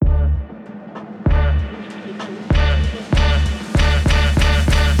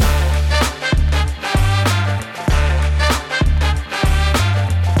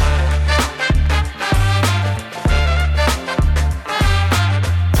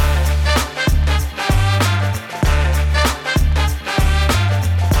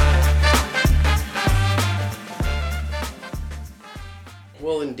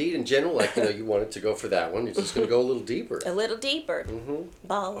general, like, you wanted to go for that one. You're just going to go a little deeper. A little deeper. Mm-hmm.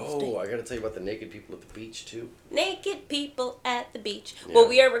 Balls deep. Oh, I got to tell you about the naked people at the beach, too. Naked people at the beach. Yeah. Well,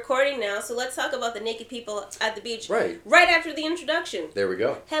 we are recording now, so let's talk about the naked people at the beach. Right. Right after the introduction. There we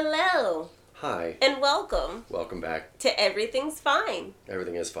go. Hello. Hi. And welcome. Welcome back. To Everything's Fine.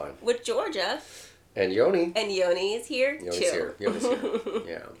 Everything is fine. With Georgia. And Yoni. And Yoni is here, Yoni's too. here. Yoni's here.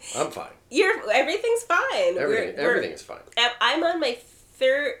 Yeah. I'm fine. Everything's fine. Everything is fine. I'm on my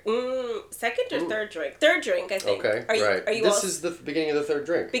second or third drink? Third drink, I think. Okay, Are you this is the beginning of the third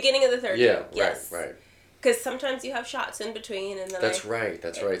drink. Beginning of the third drink, yes. Right. Because sometimes you have shots in between, and then That's right.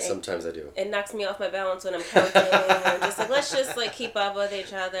 Sometimes I do. It knocks me off my balance when I'm counting. I'm just like, let's just keep up with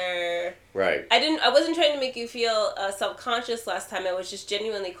each other. Right. I wasn't trying to make you feel self-conscious last time. I was just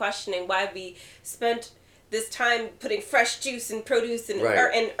genuinely questioning why we spent this time putting fresh juice and produce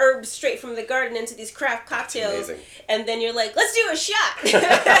and herbs straight from the garden into these craft cocktails. And then you're like, let's do a shot.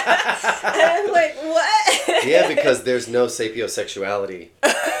 And I'm like, what? Yeah, because there's no sapiosexuality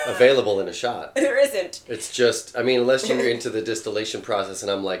available in a shot. There isn't. It's just, unless you're into the distillation process,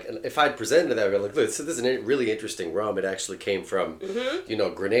 and I'm like, if I'd presented that, I'd be like, look, so this is a really interesting rum. It actually came from,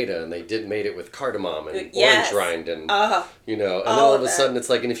 Grenada, and they made it with cardamom and orange rind, and, and then all of a sudden it's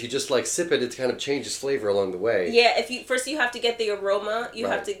like, and if you just sip it, it kind of changes flavor along the way. Yeah, first you have to get the aroma, you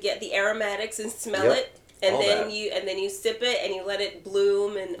have to get the aromatics and smell it. And then you sip it and you let it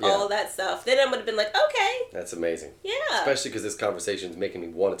bloom and all that stuff. Then I would have been like, okay. That's amazing. Yeah. Especially because this conversation is making me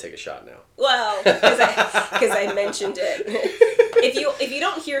want to take a shot now. Well, because I mentioned it. If you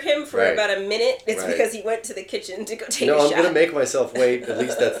don't hear him for about a minute, it's because he went to the kitchen to go take a shot. No, I'm gonna make myself wait. At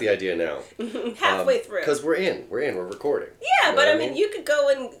least that's the idea now. Halfway through. Because we're recording. Yeah, but you could go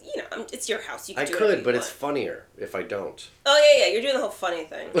and it's your house. You could do whatever you but want. it's funnier if I don't. Oh yeah, you're doing the whole funny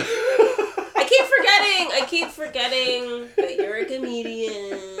thing. I keep forgetting that you're a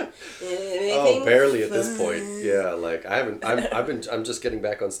comedian. Oh, barely at this point. Yeah, I'm just getting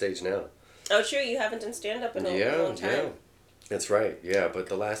back on stage now. Oh, true. You haven't done stand-up in a long time. Yeah. That's right. Yeah, but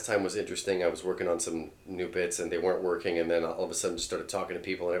the last time was interesting. I was working on some new bits and they weren't working, and then all of a sudden just started talking to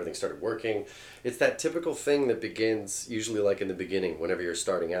people and everything started working. It's that typical thing that begins usually in the beginning, whenever you're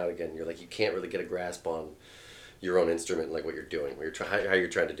starting out again. You're you can't really get a grasp on your own instrument, what you're doing, how you're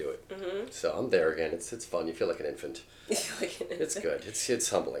trying to do it. Mm-hmm. So I'm there again. It's fun. You feel like an infant. It's good. It's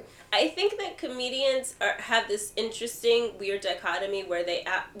humbling. I think that comedians have this interesting, weird dichotomy where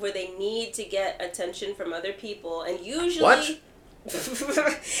they need to get attention from other people, and usually. What?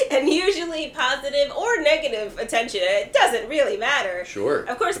 And usually positive or negative attention. It doesn't really matter. Sure.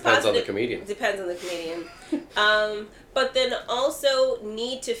 Of course, depends on the comedian. Depends on the comedian. But then also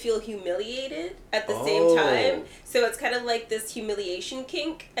need to feel humiliated at the same time. So it's kind of like this humiliation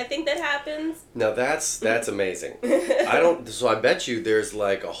kink, I think, that happens. Now that's amazing. So I bet you there's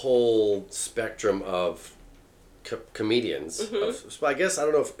a whole spectrum of comedians. So I guess, I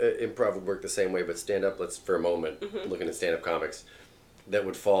don't know if improv would work the same way, but stand-up, let's for a moment, looking at stand-up comics, that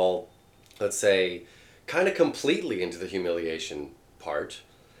would fall, let's say, kind of completely into the humiliation part,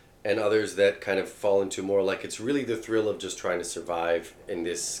 and others that kind of fall into more it's really the thrill of just trying to survive in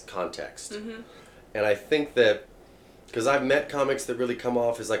this context. Mm-hmm. And I think that, because I've met comics that really come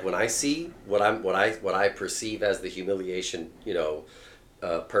off as when I see what I perceive as the humiliation,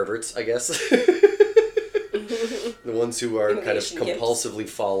 perverts, I guess. The ones who are kind of compulsively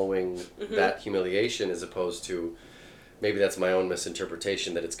following that humiliation, as opposed to, maybe that's my own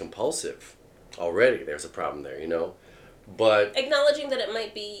misinterpretation that it's compulsive. Already there's a problem there, But acknowledging that it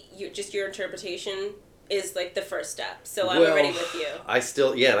might be your interpretation is the first step. So I'm already with you. I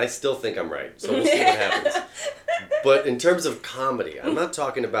still think I'm right. So we'll see what happens. But in terms of comedy, I'm not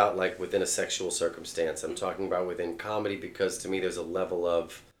talking about within a sexual circumstance. I'm talking about within comedy, because to me there's a level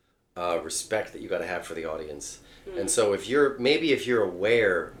of respect that you got to have for the audience. Mm-hmm. And so if you're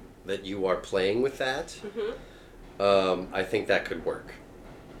aware that you are playing with that, I think that could work.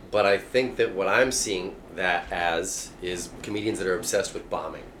 But I think that what I'm seeing that as is comedians that are obsessed with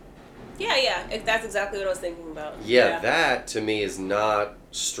bombing. Yeah, that's exactly what I was thinking about. Yeah, that to me is not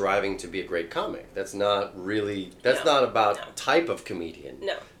striving to be a great comic. That's not about type of comedian.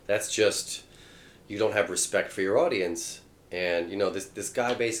 No. That's just, you don't have respect for your audience. And, this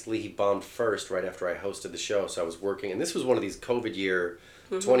guy basically, he bombed first right after I hosted the show. So I was working, and this was one of these COVID year,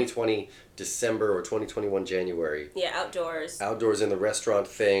 2020 December or 2021 January. Yeah, outdoors. Outdoors in the restaurant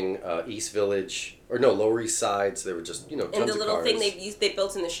thing, East Village, Lower East Side. So they were just, tons of cars. And the little thing they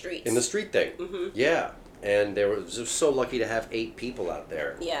built in the streets. In the street thing. Mm-hmm. Yeah. And they were just so lucky to have 8 people out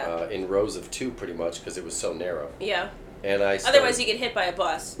there. Yeah. In rows of 2 pretty much, because it was so narrow. Yeah. And otherwise you get hit by a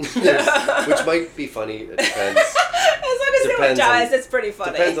bus. Which might be funny. It depends. As long say what dies. It's pretty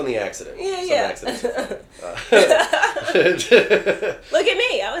funny. Depends on the accident. Yeah. Some accidents are funny. Look at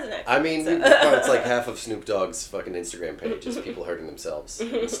me. I was an accident. I mean, it's like half of Snoop Dogg's fucking Instagram page is people hurting themselves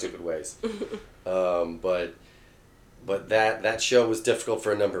in stupid ways. But that show was difficult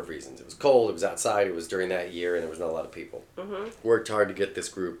for a number of reasons. It was cold, it was outside, it was during that year, and there was not a lot of people. Worked hard to get this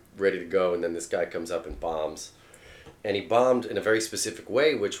group ready to go, and then this guy comes up and bombs. And he bombed in a very specific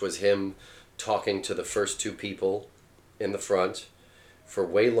way, which was him talking to the first two people in the front for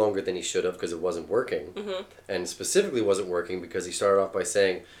way longer than he should have because it wasn't working. And specifically wasn't working because he started off by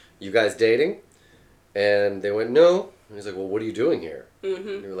saying, "You guys dating?" And they went, "No." And he's like, "Well, what are you doing here?"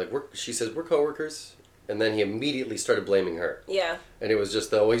 And they were like, she says, "We're coworkers." And then he immediately started blaming her. Yeah. And it was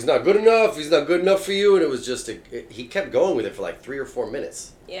just, well, he's not good enough. He's not good enough for you. And it was just, he kept going with it for like 3 or 4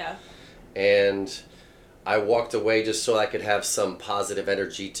 minutes. Yeah. And I walked away just so I could have some positive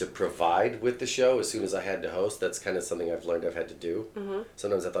energy to provide with the show as soon as I had to host. That's kind of something I've learned I've had to do.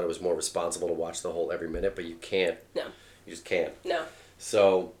 Sometimes I thought it was more responsible to watch the whole every minute, but you can't. No. You just can't. No.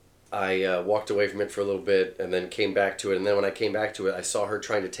 So I walked away from it for a little bit and then came back to it. And then when I came back to it, I saw her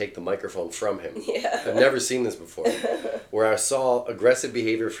trying to take the microphone from him. Yeah. I've never seen this before. Where I saw aggressive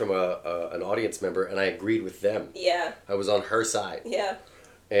behavior from an audience member and I agreed with them. Yeah. I was on her side. Yeah.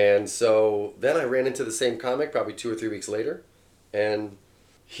 And so then I ran into the same comic probably 2 or 3 weeks later. And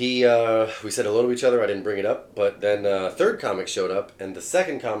we said hello to each other. I didn't bring it up. But then a third comic showed up. And the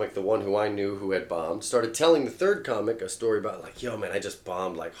second comic, the one who I knew who had bombed, started telling the third comic a story about like, "Yo, man, I just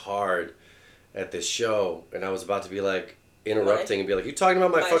bombed like hard at this show." And I was about to be like interrupting and be like, "You talking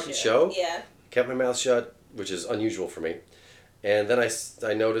about my fucking show?" Yeah. Kept my mouth shut, which is unusual for me. And then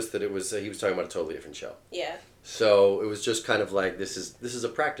I noticed that it was he was talking about a totally different show. Yeah. So it was just kind of like, this is a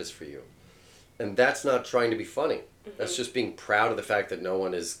practice for you. And that's not trying to be funny. That's just being proud of the fact that no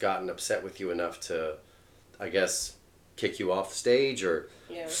one has gotten upset with you enough to, I guess, kick you off the stage or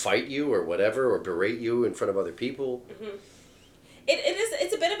fight you or whatever or berate you in front of other people.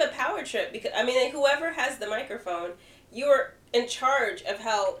 It's a bit of a power trip because, I mean, like, whoever has the microphone, you're in charge of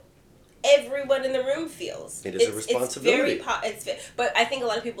how everyone in the room feels. It is a responsibility. But I think a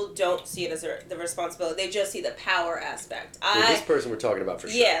lot of people don't see it as the responsibility. They just see the power aspect. This person we're talking about for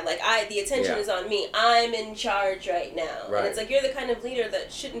sure. Yeah, like the attention is on me. I'm in charge right now. Right. And it's like you're the kind of leader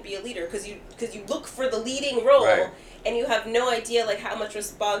that shouldn't be a leader because you look for the leading role and you have no idea like how much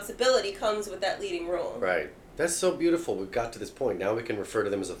responsibility comes with that leading role. Right. That's so beautiful. We've got to this point. Now we can refer to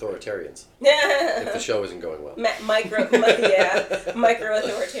them as authoritarians. If the show isn't going well. Micro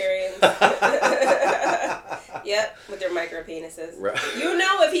authoritarians. Yep, with their micro penises. Right. You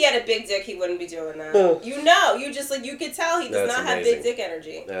know, if he had a big dick, he wouldn't be doing that. You know, you could tell he does not have big dick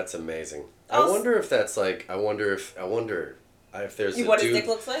energy. That's amazing. Also, I wonder if that's like. I wonder if there's. What his dick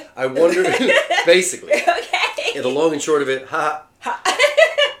looks like. I wonder, basically. Okay. The long and short of it,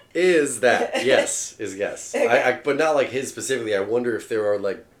 is that yes. Okay. But not like his specifically. I wonder if there are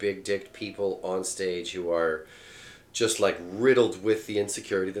like big dick people on stage who are just like riddled with the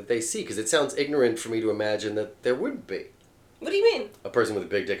insecurity that they see, because it sounds ignorant for me to imagine that there would be. What do you mean? A person with a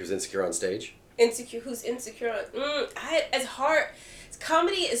big dick who's insecure on stage? Who's insecure? It's hard.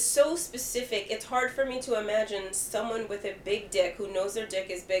 Comedy is so specific. It's hard for me to imagine someone with a big dick who knows their dick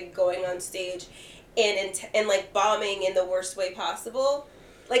is big going on stage and like bombing in the worst way possible.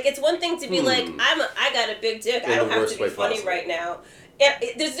 Like, it's one thing to be like, I got a big dick. I don't have to be funny right now.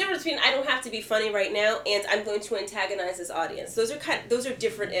 There's a difference between I don't have to be funny right now and I'm going to antagonize this audience. Those are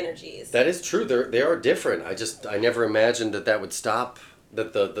different energies. That is true. They are different. I never imagined that would stop,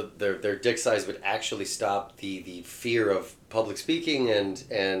 that their dick size would actually stop the fear of public speaking and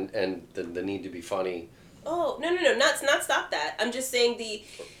the need to be funny. Oh, no, not stop that. I'm just saying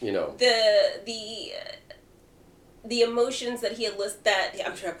the emotions that he enlists, that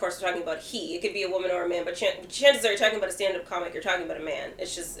I'm sure, of course, we're talking about he. It could be a woman or a man, but chances are you're talking about a stand-up comic. You're talking about a man.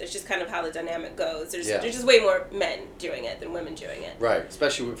 It's just kind of how the dynamic goes. There's just way more men doing it than women doing it. Right,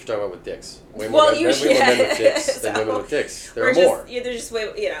 especially if you're talking about with dicks. Way more men with dicks than women with dicks. There are more. There's just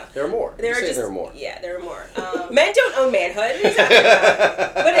way There are more. There are more. Yeah, there are more. Men don't own manhood. What are you talking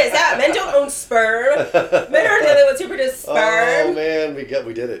about? What is that? Men don't own sperm. Men are the only ones who produce sperm. Oh man, we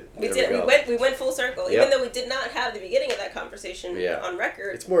did it. We went full circle, even though we did not have the beginning of that conversation on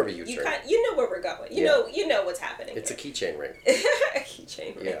record. It's more of a U-turn. You know where we're going. You know what's happening. It's a keychain ring. A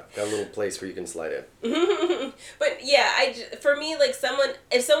keychain ring. Yeah, got a little place where you can slide in. But yeah, for me, like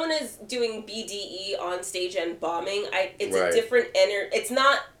if someone is doing BDE on stage and bombing, it's a different energy.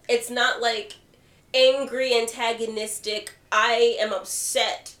 It's not like angry, antagonistic. I am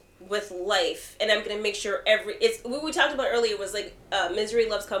upset with life, and I'm gonna make sure what we talked about earlier was like misery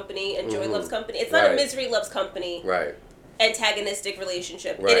loves company and joy loves company. It's not a misery loves company, right? antagonistic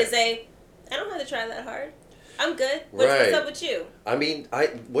relationship. Right. It is I don't have to try that hard. I'm good. What's up with you? I mean,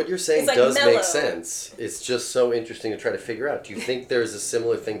 what you're saying like does mellow. make sense. It's just so interesting to try to figure out. Do you think there's a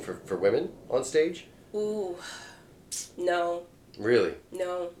similar thing for women on stage? Ooh, no. Really?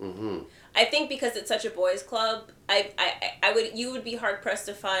 No. Mm-hmm. I think because it's such a boys' club, you would be hard pressed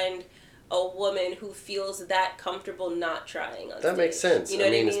to find a woman who feels that comfortable not trying on stage. That makes sense. You know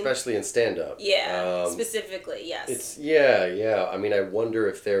what I mean? Especially in stand-up. Yeah, specifically, yes. Yeah. I mean, I wonder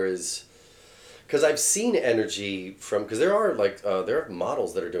if there is... Because I've seen energy from... Because there are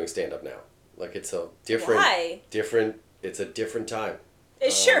models that are doing stand-up now. Like, it's a different... Why? It's a different time.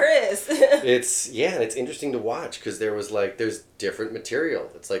 It sure is. And it's interesting to watch because there's different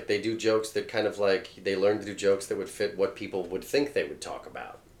material. It's like they do jokes that kind of like, they learn to do jokes that would fit what people would think they would talk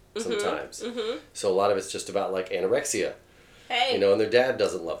about sometimes. Mm-hmm. So a lot of it's just about like anorexia. Hey. And their dad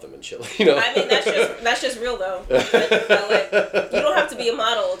doesn't love them and shit. I mean, that's just real though. Like, you don't have to be a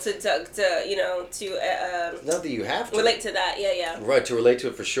model to not that you have to relate to that. Yeah. Right, to relate to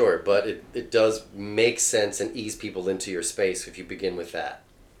it for sure, but it does make sense and ease people into your space if you begin with that.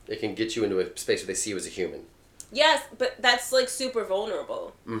 It can get you into a space where they see you as a human. Yes, but that's like super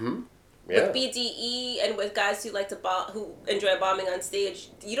vulnerable. Mm-hmm. Yeah. With BDE and with guys who like to who enjoy bombing on stage,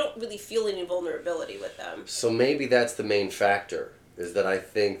 you don't really feel any vulnerability with them. So maybe that's the main factor, is that I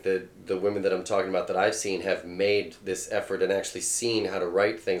think that the women that I'm talking about that I've seen have made this effort and actually seen how to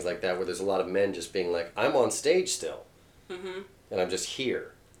write things like that, where there's a lot of men just being like, I'm on stage still. Mm-hmm. And I'm just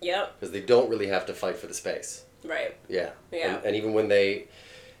here. Yep. Because they don't really have to fight for the space. Right. Yeah. Yeah. And even when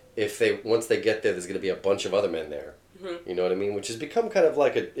once they get there, there's going to be a bunch of other men there. Mm-hmm. You know what I mean? Which has become kind of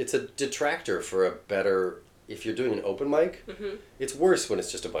like it's a detractor for a better, if you're doing an open mic, mm-hmm. It's worse when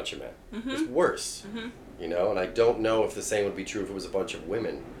it's just a bunch of men. Mm-hmm. It's worse. Mm-hmm. And I don't know if the same would be true if it was a bunch of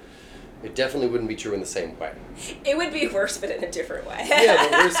women. It definitely wouldn't be true in the same way. It would be worse, but in a different way.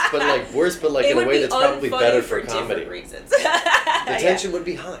 Yeah, but worse, but in a way that's probably better for comedy. Reasons. The tension would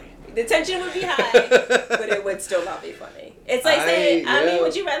be high. The tension would be high, but it would still not be funny. It's like saying,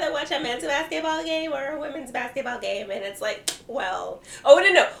 would you rather watch a men's basketball game or a women's basketball game? And it's like, no.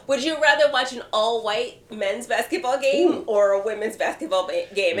 Would you rather watch an all-white men's basketball game or a women's basketball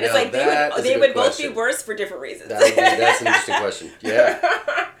game? And it's like, they would both be worse for different reasons. That's an interesting question. Yeah.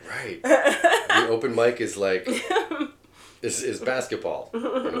 Right. The open mic is like, is basketball in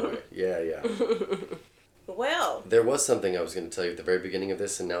a way. Yeah. Well. There was something I was going to tell you at the very beginning of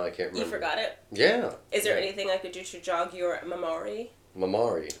this, and now I can't remember. You forgot it? Yeah. Is there anything I could do to jog your memory?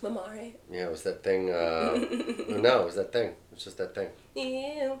 Memory. Yeah, it was that thing. No, it was that thing. It's just that thing.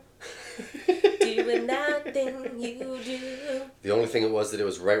 You doing that thing you do. The only thing it was that it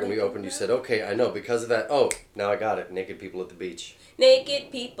was right when we opened, you said, okay, I know, because of that. Oh, now I got it. Naked people at the beach. Naked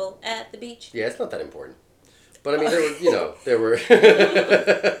people at the beach. Yeah, it's not that important. But I mean, there were.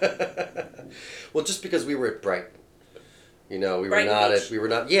 Well, just because we were at Brighton, we were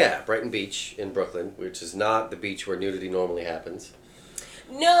not. Yeah, Brighton Beach in Brooklyn, which is not the beach where nudity normally happens.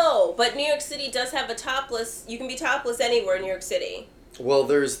 No, but New York City does have a topless. You can be topless anywhere in New York City. Well,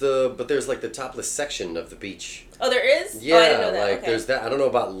 there's like the topless section of the beach. Oh, there is? Yeah, I didn't know that. Like okay. There's that. I don't know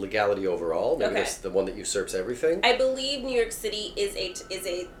about legality overall. Maybe that's the one that usurps everything. I believe New York City is a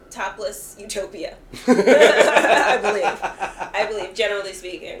topless utopia. I believe, generally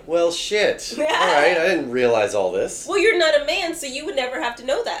speaking. Well, shit. All right, I didn't realize all this. Well, you're not a man, so you would never have to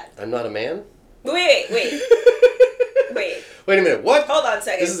know that. I'm not a man? Wait. Wait a minute, what? Hold on a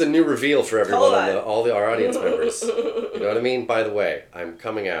second. This is a new reveal for everyone, all our audience members. You know what I mean? By the way, I'm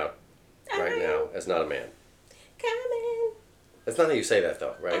coming out right now as not a man. Coming. That's not how you say that,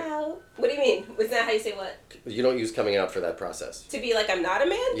 though, right? Out. What do you mean? Is that how you say what? You don't use coming out for that process. To be like, I'm not a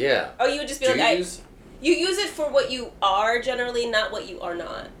man? Yeah. Oh, you would just be You use it for what you are generally, not what you are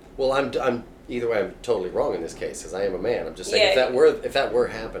not. Well, I'm either way. I'm totally wrong in this case because I am a man. I'm just saying if that were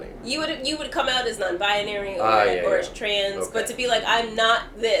happening, you would come out as non-binary or as trans, okay. But to be like I'm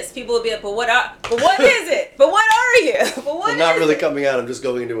not this, people would be like, but what is it? But what are you? But what? I'm not really coming out. I'm just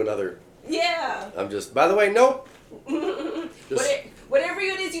going into another. Yeah. I'm just. By the way, nope. Whatever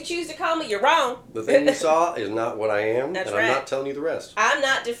it is you choose to call me, you're wrong. The thing you saw is not what I am, That's and right. I'm not telling you the rest. I'm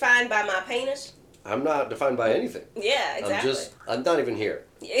not defined by my penis. I'm not defined by anything. Yeah, exactly. I'm not even here.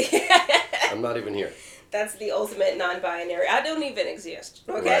 I'm not even here. That's the ultimate non-binary. I don't even exist.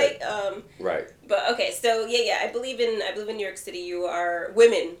 Okay. Right. But okay, so yeah. I believe in New York City. You are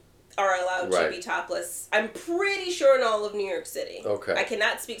women are allowed to be topless. I'm pretty sure in all of New York City. Okay. I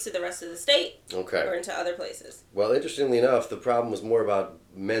cannot speak to the rest of the state. Okay. Or into other places. Well, interestingly enough, the problem was more about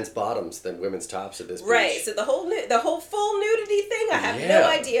men's bottoms than women's tops at this beach. Right. So the whole full nudity thing, I have no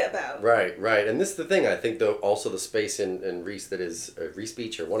idea about. Right. And this is the thing. I think though also the space in Reese that is Reese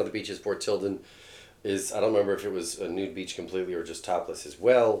Beach or one of the beaches, Fort Tilden, is I don't remember if it was a nude beach completely or just topless as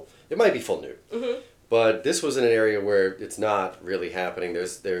well. It might be full nude. Mm-hmm. But this was in an area where it's not really happening.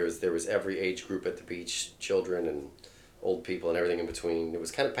 There was every age group at the beach, children and old people and everything in between. It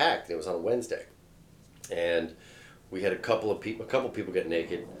was kind of packed. It was on a Wednesday, and we had a couple people get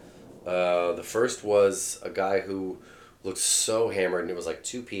naked. The first was a guy who looked so hammered, and it was like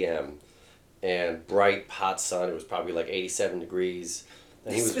 2 p.m. and bright hot sun. It was probably like 87 degrees.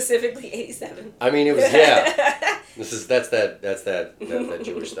 And he was specifically 87. I mean, it was That's that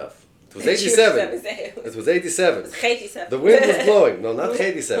Jewish stuff. It was 87. It was 87. The wind was blowing. No, not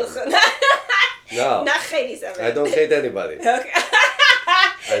 87. No. Not 87. I don't hate anybody. Okay.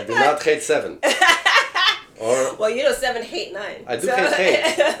 I do not hate 7. Or well, you know 7 hate 9. I do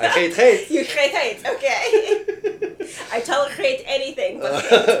hate. I hate. You hate. Okay. I tolerate anything but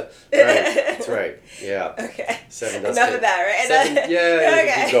hate. Right. That's right. Yeah. Okay. 7 Enough hate. of that, right? 7,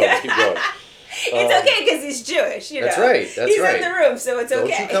 yeah. Okay. Keep going. It's okay because he's Jewish, you know. That's right. He's in the room, so it's okay.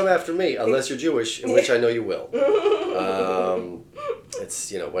 Don't you come after me unless you're Jewish, in which I know you will.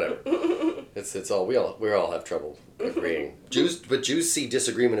 It's whatever. It's all we all have trouble agreeing. Jews see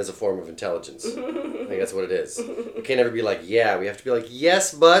disagreement as a form of intelligence. I think that's what it is. We can't ever be like, yeah. We have to be like,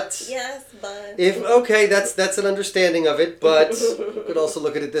 yes, but. Yes, but. That's an understanding of it, but you could also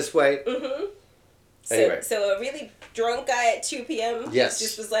look at it this way. Mm-hmm. Anyway. So a really drunk guy at 2 p.m. Yes.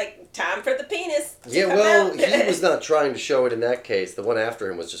 just was like, time for the penis. Yeah, well, he was not trying to show it in that case. The one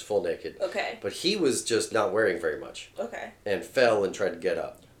after him was just full naked. Okay. But he was just not wearing very much. Okay. And fell and tried to get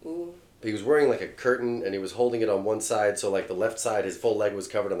up. Ooh. He was wearing like a curtain and he was holding it on one side, so like the left side, his full leg was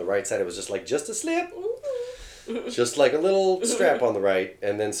covered. On the right side, it was just a slip. Just like a little strap on the right.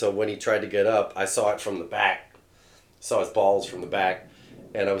 And then so when he tried to get up, I saw it from the back. Saw his balls from the back.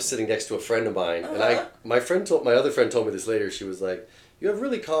 And I was sitting next to a friend of mine, and my other friend told me this later. She was like, "You have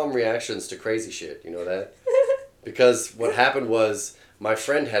really calm reactions to crazy shit. You know that?" Because what happened was my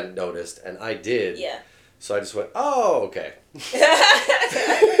friend hadn't noticed, and I did. Yeah. So I just went, "Oh, okay."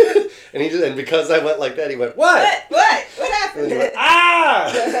 and because I went like that, he went, "What? What happened?" And he went,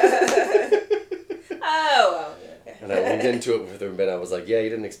 "Ah!" Oh, well. Okay. And I went into it with him, and I was like, "Yeah, you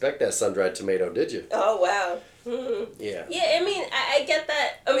didn't expect that sun-dried tomato, did you?" Oh, wow. Mm-hmm. Yeah. Yeah, I mean, I get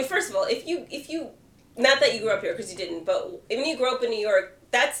that. I mean, first of all, if you, not that you grew up here because you didn't, but when you grow up in New York,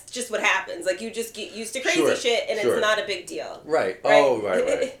 that's just what happens. Like, you just get used to crazy shit, and it's not a big deal. Right. Oh,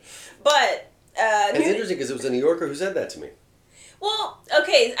 right. But it's interesting because it was a New Yorker who said that to me. Well,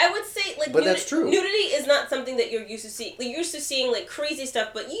 okay, I would say like, but that's true. Nudity is not something that you're used to seeing. Like, you're used to seeing like crazy stuff,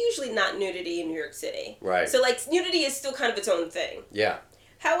 but usually not nudity in New York City. Right. So like, nudity is still kind of its own thing. Yeah.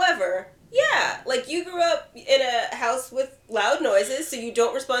 However. Yeah, like you grew up in a house with loud noises, so you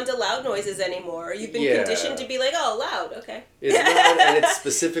don't respond to loud noises anymore. You've been conditioned to be like, oh, loud, okay. It's loud, and it's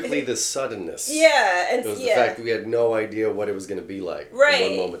specifically the suddenness. Yeah, and it was the fact that we had no idea what it was going to be like from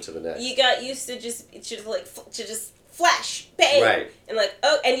one moment to the next. You got used to just flash, bang, right, and like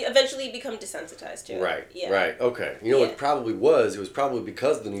and you eventually become desensitized to it. Right, yeah. Right, okay. You know what it probably was? It was probably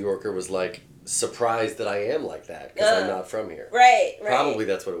because the New Yorker was like surprised that I am like that because I'm not from here. Right. Probably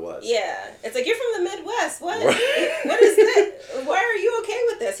that's what it was. Yeah, it's like, you're from the Midwest. What? Right. What is that? Why are you okay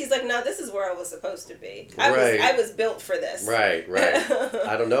with this? He's like, no, this is where I was supposed to be. I was built for this. Right.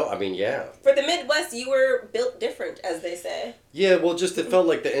 I don't know. I mean, yeah. For the Midwest, you were built different, as they say. Yeah, well, just it felt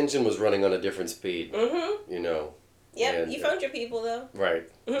like the engine was running on a different speed. Mm-hmm. You know. Yep, and, you found your people though. Right.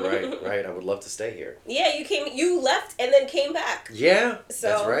 I would love to stay here. Yeah, you left and then came back. Yeah, that's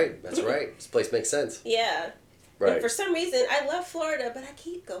right. This place makes sense. Yeah. Right. And for some reason, I love Florida, but I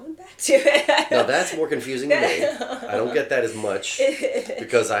keep going back to it. Now that's more confusing to me. I don't get that as much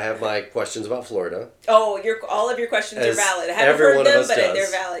because I have my questions about Florida. Oh, all of your questions are valid. I haven't heard them, but they're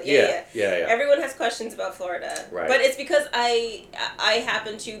valid. Yeah. Everyone has questions about Florida. Right. But it's because I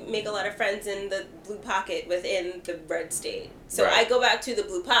happen to make a lot of friends in the blue pocket within the red state. So I go back to the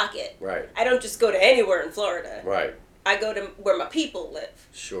blue pocket. Right. I don't just go to anywhere in Florida. Right. I go to where my people live.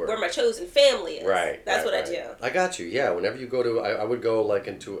 Sure. Where my chosen family is. Right. That's what I do. I got you. Yeah. Whenever you go to, I would go like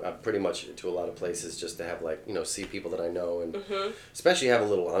into pretty much to a lot of places just to have like, see people that I know and especially have a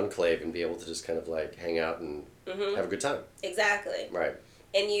little enclave and be able to just kind of like hang out and have a good time. Exactly. Right.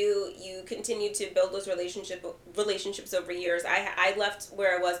 And you continue to build those relationships over years. I left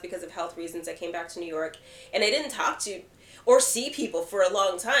where I was because of health reasons. I came back to New York, and I didn't talk to. or see people for a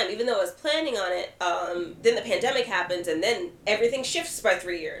long time, even though I was planning on it. Then the pandemic happens, and then everything shifts by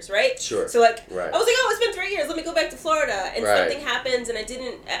 3 years, right? Sure. So like, right. I was like, oh, it's been 3 years. Let me go back to Florida, and right. something happens, and I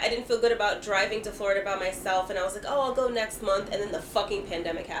didn't feel good about driving to Florida by myself, and I was like, oh, I'll go next month, and then the fucking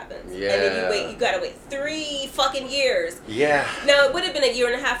pandemic happens. Yeah. And then you gotta wait 3 fucking years. Yeah. Now it would have been a year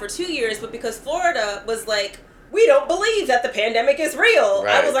and a half or 2 years, but because Florida was like, we don't believe that the pandemic is real.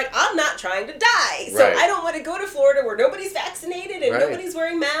 Right. I was like, I'm not trying to die. So right. I don't want to go to Florida where nobody's vaccinated and right. nobody's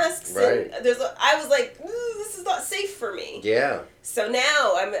wearing masks. Right. And I was like, this is not safe for me. Yeah. So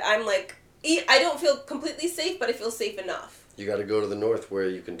now I'm like, I don't feel completely safe, but I feel safe enough. You got to go to the north where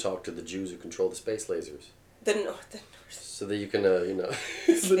you can talk to the Jews who control the space lasers. The north. So that you can,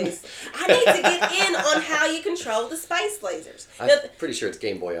 Space. I need to get in on how you control the space lasers. I'm pretty sure it's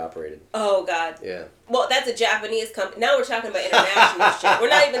Game Boy operated. Oh, God. Yeah. Well, that's a Japanese company. Now we're talking about international shit. We're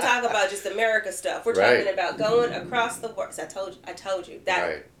not even talking about just America stuff. We're right. talking about going across the world. So I told you that.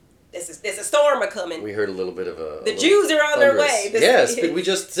 Right. There's a storm coming. We heard a little bit of a... The Jews are on their way. Yes,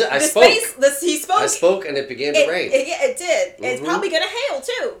 I spoke. He spoke. I spoke and it began to rain. It did. Mm-hmm. It's probably going to hail,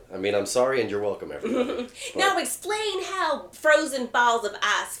 too. I mean, I'm sorry and you're welcome, everybody. Now explain how frozen balls of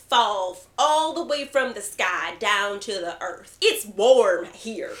ice fall all the way from the sky down to the earth. It's warm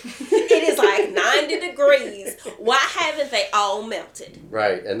here. It is like 90 degrees. Why haven't they all melted?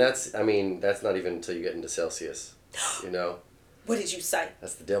 Right, and that's not even until you get into Celsius, you know? What did you say?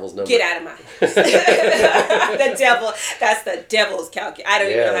 That's the devil's number. Get out of my house. That's the devil's calculation. I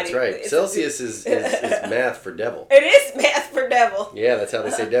don't even know how to... Yeah, that's right. Celsius is math for devil. It is math for devil. Yeah, that's how they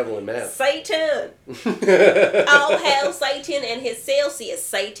say devil in math. Satan. All hail Satan and his Celsius.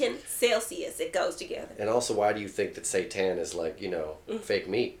 Satan, Celsius. It goes together. And also, why do you think that Satan is like, fake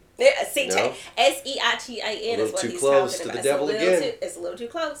meat? Yeah, Satan. No? Seitan is what he's talking about. A little too close to the devil again. It's a little too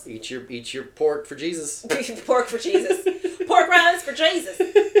close. Eat your pork for Jesus. Pork for Jesus. Pork rinds for Jesus.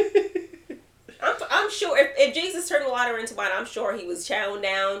 I'm sure if Jesus turned water into wine, I'm sure he was chowing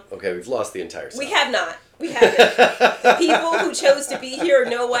down. Okay, we've lost the entire side. We have not. We haven't. The people who chose to be here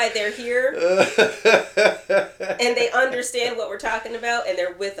know why they're here. And they understand what we're talking about, and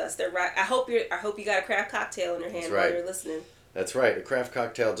they're with us. They're right. I hope you got a craft cocktail in your hand while you're listening. That's right. A craft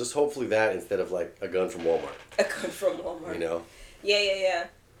cocktail. Just hopefully that instead of like a gun from Walmart. A gun from Walmart. You know? Yeah.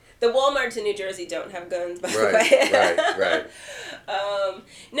 The Walmarts in New Jersey don't have guns, by the way. Right.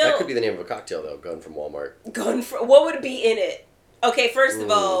 No. That could be the name of a cocktail, though. Gun from Walmart. What would be in it? Okay, first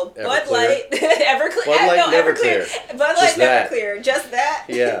of all, Bud Light, Everclear. Bud Light, Everclear. Bud Light, Everclear. Just that.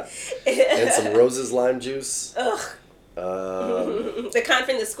 Yeah. And some Rose's lime juice. Ugh. The kind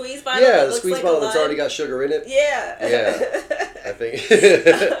from the squeeze bottle. Yeah, the squeeze bottle that's already got sugar in it. Yeah. I think.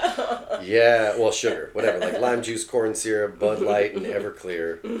 Yeah, well, sugar, whatever, like lime juice, corn syrup, Bud Light, and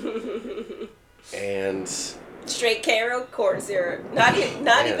Everclear, and straight Caro corn syrup. Not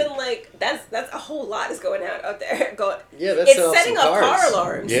even like that's a whole lot is going out there. Yeah, that's setting off car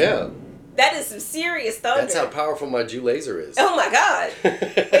alarms. Yeah. That is some serious thunder. That's how powerful my Jew laser is. Oh my God.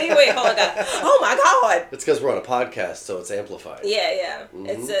 Wait, hold on. Oh my God. It's because we're on a podcast, so it's amplified. Yeah. Mm-hmm.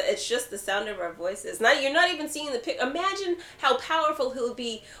 It's just the sound of our voices. You're not even seeing the pic. Imagine how powerful he'll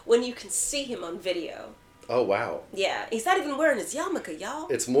be when you can see him on video. Oh, wow. Yeah. He's not even wearing his yarmulke, y'all.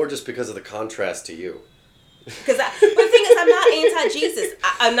 It's more just because of the contrast to you. But the thing is, I'm not anti-Jesus.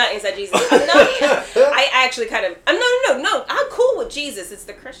 I'm not anti-Jesus. I actually kind of... No. I'm cool with Jesus. It's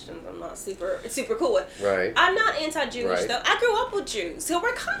the Christians I'm not super cool with. Right. I'm not anti-Jewish, though. I grew up with Jews, so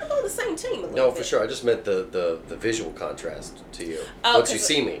we're kind of on the same team a little bit. For sure. I just meant the visual contrast to you. Oh, once you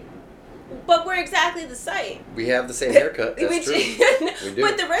see me. But we're exactly the same. We have the same haircut. That's true. We do.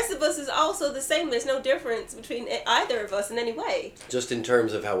 But the rest of us is also the same. There's no difference between either of us in any way. Just in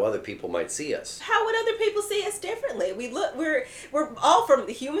terms of how other people might see us. How would other people see us differently? We're all from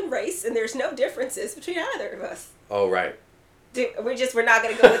the human race, and there's no differences between either of us. Oh, right. We're not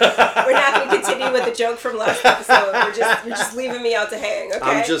going to go with we're not going to continue with the joke from last episode. You're just leaving me out to hang, okay?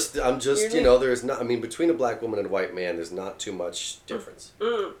 I'm just there's not, between a black woman and a white man, there's not too much difference.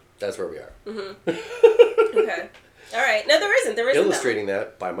 That's where we are. Mm-hmm. Okay. All right. No, there isn't. Illustrating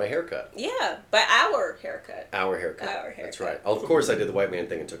that by my haircut. Yeah, by our haircut. Our haircut. That's right. Of course, I did the white man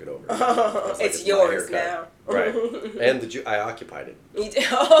thing and took it over. It's yours now. Right. And I occupied it. You did.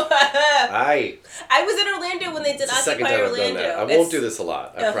 I was in Orlando when they did Occupy second time Orlando. I've done that. I won't do this a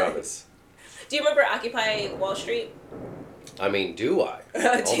lot. I promise. Do you remember Occupy Wall Street? Do I?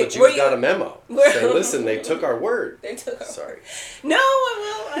 All the Jews got a memo. Say, listen, they took our word. They took our Sorry. No,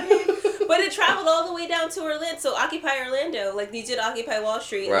 but it traveled all the way down to Orlando. So Occupy Orlando, like they did Occupy Wall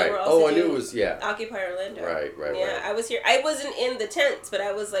Street. Right. And they were also I knew it was, Occupy Orlando. Right. Yeah, I was here. I wasn't in the tents, but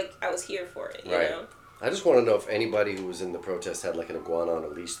I was here for it, you know? I just want to know if anybody who was in the protest had like an iguana on a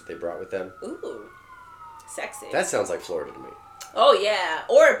leash that they brought with them. Ooh, sexy. That sounds like Florida to me. Oh yeah,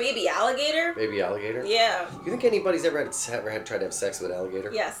 or a baby alligator. Baby alligator? Yeah. You think anybody's ever had tried to have sex with an alligator?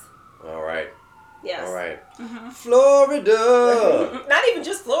 Yes. All right. Yes. All right. Florida. Not even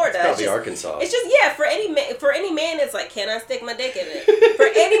just Florida. It's probably Arkansas. It's just for any man, it's like, can I stick my dick in it? For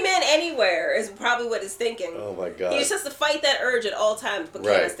any man anywhere is probably what he's thinking. Oh my god. He just has to fight that urge at all times. But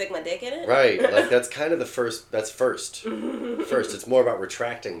can I stick my dick in it? Right. Like that's kind of the first. That's first. First, it's more about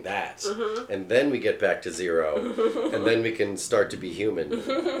retracting that, and then we get back to zero, and then we can start to be human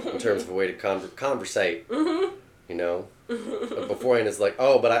in terms of a way to conversate. You know. But beforehand, it's like,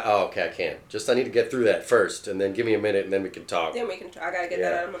 okay, I can't. I need to get through that first, and then give me a minute, and then we can talk. Then we can talk. I gotta get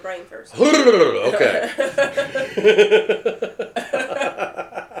that out of my brain first. Okay.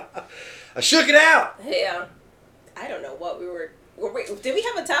 I shook it out. Yeah. I don't know what we were. Did we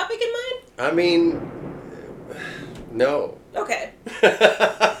have a topic in mind? I mean, no. Okay.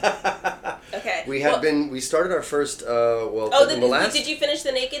 Okay. We started our first, did you finish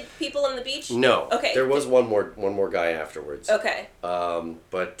the naked people on the beach? No. Okay. There was one more guy afterwards. Okay.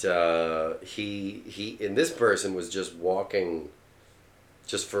 But and this person was just walking,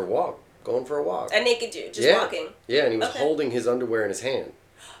 just for a walk, going for a walk. A naked dude, just walking. Yeah, and he was holding his underwear in his hand.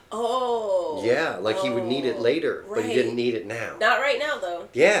 Oh. Yeah, like he would need it later, but he didn't need it now. Not right now, though.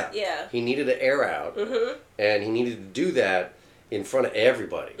 Yeah. Yeah. He needed to air out, and he needed to do that in front of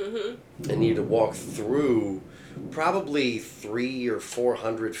everybody, and needed to walk through probably 300 or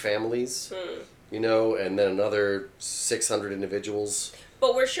 400 families, and then another 600 individuals.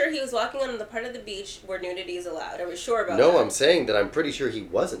 But we're sure he was walking on the part of the beach where nudity is allowed. Are we sure about that? No, I'm saying that I'm pretty sure he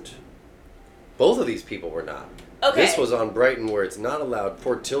wasn't. Both of these people were not. Okay. This was on Brighton where it's not allowed.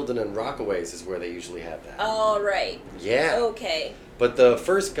 Port Tilden and Rockaways is where they usually have that. All right. Yeah. Okay. But the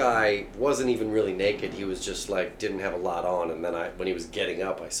first guy wasn't even really naked. He was just like, didn't have a lot on. And then when he was getting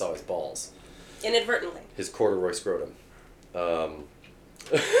up, I saw his balls. Inadvertently. His corduroy scrotum. Oh.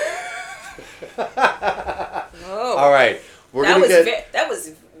 All right. That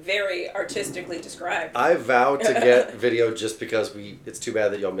was very artistically described. I vowed to get video just because it's too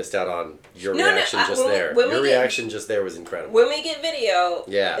bad that y'all missed out on your reaction just there. Your reaction just there was incredible. When we get video,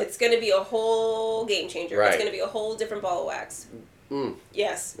 it's going to be a whole game changer. Right. It's going to be a whole different ball of wax.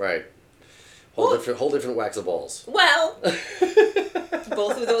 Yes. Right. Whole different wax of balls. Well,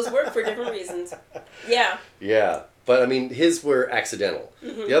 both of those work for different reasons. Yeah. Yeah. But, I mean, his were accidental.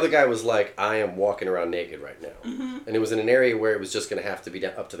 The other guy was like, I am walking around naked right now. And it was in an area where it was just going to have to be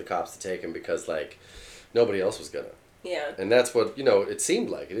up to the cops to take him because, like, nobody else was going to. Yeah. And that's what, it seemed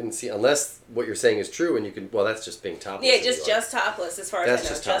like. It didn't seem, unless what you're saying is true and you can, that's just being topless. Yeah, just topless as far as I know.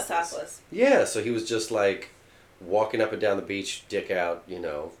 Just topless. Yeah, so he was just, like, walking up and down the beach, dick out,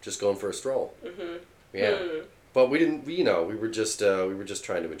 just going for a stroll. Yeah. But we didn't, we were just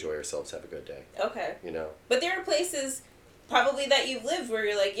trying to enjoy ourselves, have a good day. Okay. You know. But there are places probably that you've lived where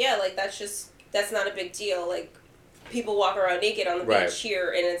you're like, yeah, like that's not a big deal. Like people walk around naked on the beach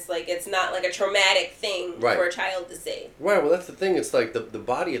here and it's like, it's not like a traumatic thing for a child to see. Right, well that's the thing, it's like the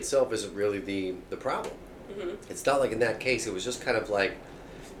body itself isn't really the problem. It's not like in that case, it was just kind of like,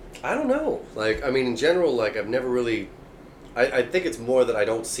 I don't know. Like, I mean, in general, like I've never really, I think it's more that I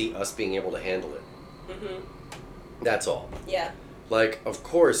don't see us being able to handle it. That's all. Yeah. Like, of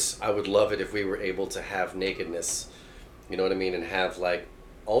course, I would love it if we were able to have nakedness, you know what I mean, and have, like,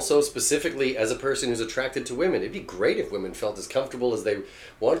 also specifically as a person who's attracted to women, it'd be great if women felt as comfortable as they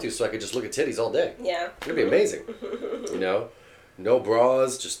wanted to so I could just look at titties all day. Yeah. It'd be amazing, No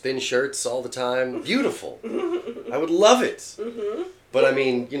bras, just thin shirts all the time. Beautiful. I would love it. But, I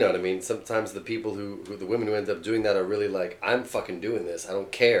mean, you know what I mean, sometimes the people the women who end up doing that are really like, I'm fucking doing this, I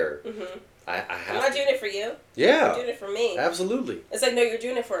don't care. I'm not doing it for you. Yeah. I'm doing it for me. Absolutely. It's like, no, you're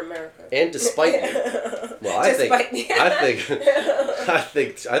doing it for America. And despite me. Well, I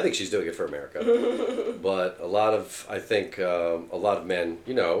think she's doing it for America. But a lot of men,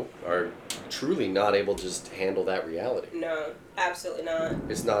 are truly not able to just handle that reality. No, absolutely not.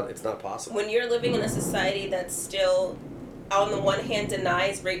 It's not possible. When you're living in a society that still, on the one hand,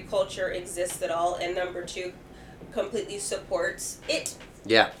 denies rape culture exists at all, and number two, completely supports it.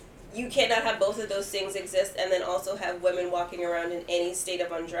 Yeah. You cannot have both of those things exist and then also have women walking around in any state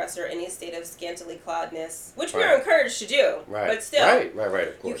of undress or any state of scantily cladness, which we are encouraged to do. Right. But still, right,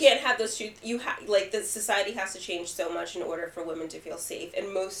 of course. You can't have those two. The society has to change so much in order for women to feel safe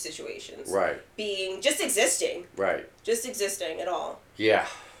in most situations. Right. Just existing. Right. Just existing at all. Yeah.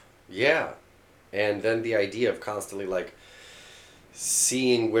 Yeah. And then the idea of constantly, like,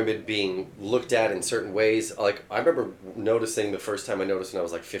 seeing women being looked at in certain ways. Like, I remember noticing the first time I noticed when I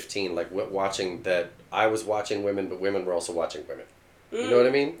was like 15, like watching that I was watching women, but women were also watching women. You know what I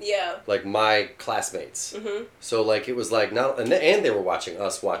mean? Yeah. Like my classmates. Mm-hmm. So like it was like not, and they were watching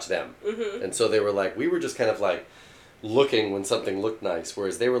us watch them. Mm-hmm. And so they were like, we were just kind of like looking when something looked nice,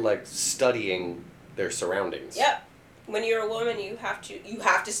 whereas they were like studying their surroundings. Yep. When you're a woman, you have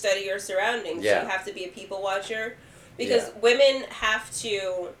to study your surroundings. Yeah. You have to be a people watcher, because women have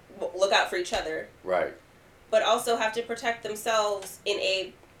to look out for each other. Right. But also have to protect themselves in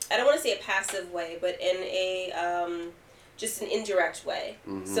a, I don't want to say a passive way, but in a just an indirect way.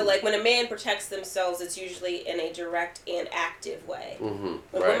 Mm-hmm. So like when a man protects themselves, it's usually in a direct and active way. Mm-hmm.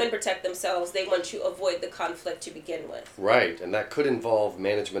 When women protect themselves, they want to avoid the conflict to begin with. Right, and that could involve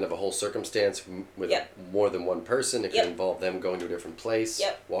management of a whole circumstance with more than one person. It could involve them going to a different place,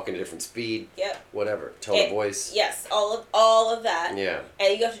 walking at a different speed, whatever, tone of voice. Yes, all of that. Yeah.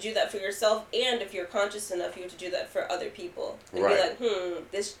 And you have to do that for yourself, and if you're conscious enough, you have to do that for other people. And be like,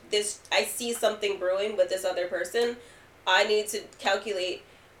 this I see something brewing with this other person. I need to calculate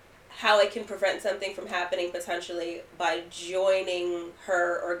how I can prevent something from happening potentially by joining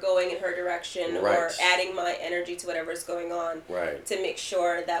her or going in her direction or adding my energy to whatever's going on to make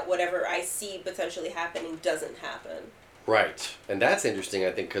sure that whatever I see potentially happening doesn't happen. Right. And that's interesting,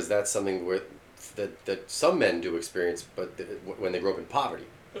 I think, because that's something that some men do experience, but when they grow up in poverty.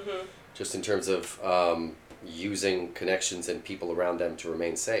 Mm-hmm. Just in terms of using connections and people around them to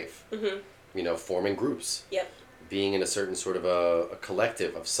remain safe. Mm-hmm. You know, forming groups. Yep. Being in a certain sort of a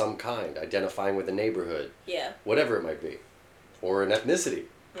collective of some kind, identifying with a neighborhood, whatever it might be, or an ethnicity.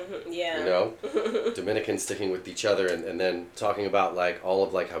 Mm-hmm. Yeah. You know, Dominicans sticking with each other, and then talking about like all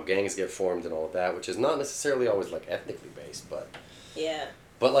of like how gangs get formed and all of that, which is not necessarily always like ethnically based, but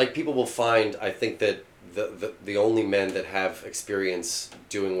but like people will find, I think that the only men that have experience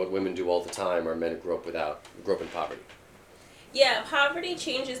doing what women do all the time are men who grew up in poverty. Yeah, poverty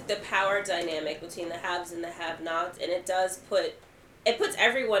changes the power dynamic between the haves and the have-nots, and it puts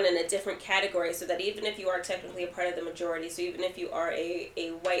everyone in a different category, so that even if you are technically a part of the majority, so even if you are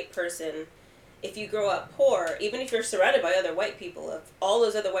a white person, if you grow up poor, even if you're surrounded by other white people, if all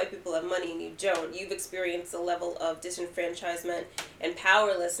those other white people have money and you don't, you've experienced a level of disenfranchisement and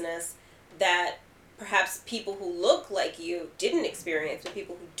powerlessness that perhaps people who look like you didn't experience, but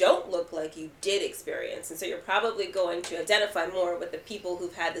people who don't look like you did experience. And so you're probably going to identify more with the people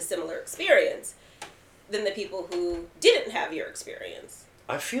who've had the similar experience than the people who didn't have your experience.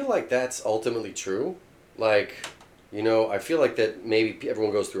 I feel like that's ultimately true. Like, you know, I feel like that maybe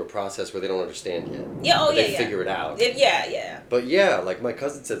everyone goes through a process where they don't understand yet. Yeah, they figure it out. Yeah. But yeah, like my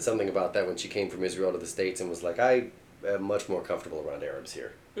cousin said something about that when she came from Israel to the States and was like, I am much more comfortable around Arabs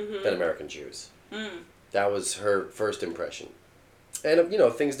here than American Jews. Mm. That was her first impression. And, you know,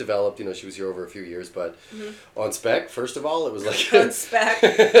 things developed. You know, she was here over a few years, but on spec, first of all, it was like... on spec.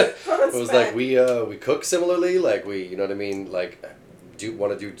 It was like we cook similarly, like we, you know what I mean, like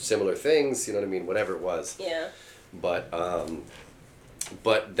want to do similar things, you know what I mean, whatever it was. Yeah. But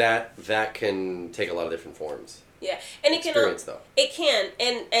that can take a lot of different forms. Yeah, and it experience, can. Though. It can,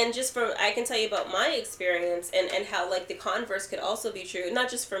 and just from I can tell you about my experience and how like the converse could also be true.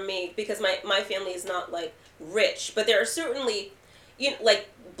 Not just for me, because my family is not like rich, but there are certainly, you know, like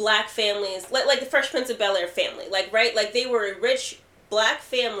black families, like the Fresh Prince of Bel-Air family, like they were a rich black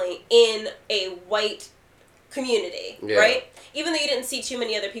family in a white community, right? Even though you didn't see too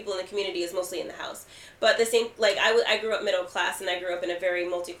many other people in the community, is mostly in the house. But the same, like I grew up middle class, and I grew up in a very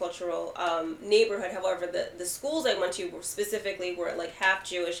multicultural neighborhood. However, the schools I went to were like half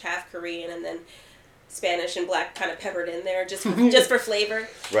Jewish, half Korean, and then Spanish and black kind of peppered in there just for flavor,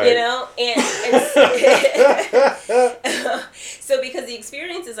 right. You know. And so because the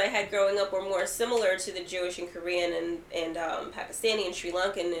experiences I had growing up were more similar to the Jewish and Korean and Pakistani and Sri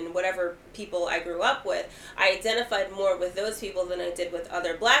Lankan and whatever people I grew up with, I identified more with those people than I did with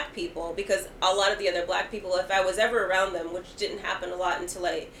other black people, because a lot of the other black people, if I was ever around them, which didn't happen a lot until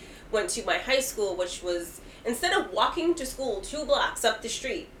I went to my high school, which was, instead of walking to school 2 blocks up the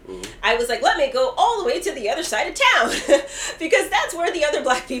street, I was like, let me go all the way to the other side of town because that's where the other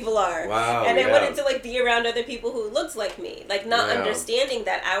black people are. Wow, and I wanted to like be around other people who looked like me, like not understanding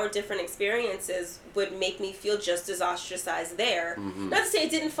that our different experiences would make me feel just as ostracized there. Not to say I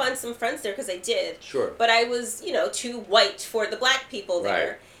didn't find some friends there, because I did. Sure. But I was, you know, too white for the black people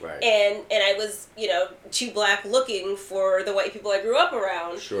there. Right. And I was, you know, too black looking for the white people I grew up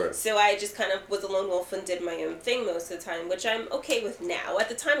around. Sure. So I just kind of was a lone wolf and did my own thing most of the time, which I'm okay with now. At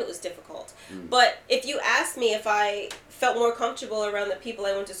the time it was difficult. But if you asked me if I felt more comfortable around the people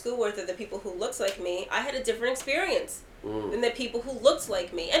I went to school with or the people who looked like me, I had a different experience. than the people who looked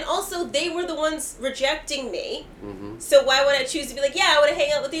like me. And also, they were the ones rejecting me. So why would I choose to be like, yeah, I want to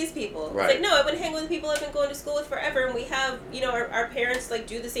hang out with these people? Right. It's like, no, I want to hang with the people I've been going to school with forever, and we have, our parents, like,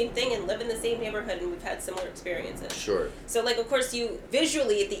 do the same thing and live in the same neighborhood, and we've had similar experiences. Sure. So, like, of course,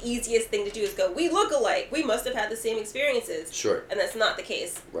 visually, the easiest thing to do is go, we look alike. We must have had the same experiences. Sure. And that's not the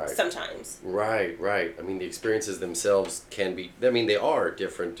case sometimes. Right. I mean, the experiences themselves can be, they are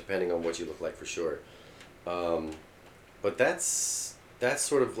different depending on what you look like, for sure. But that's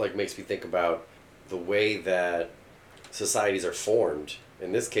sort of like makes me think about the way that societies are formed.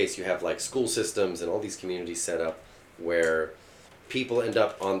 In this case, you have like school systems and all these communities set up where people end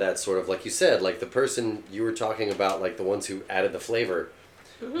up on that sort of, like you said, like the person you were talking about, like the ones who added the flavor,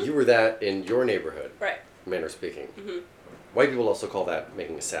 you were that in your neighborhood. Right. Manner speaking. White people also call that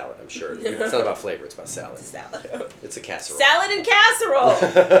making a salad, I'm sure. It's not about flavor, it's about salad. It's a salad. It's a casserole. Salad and casserole.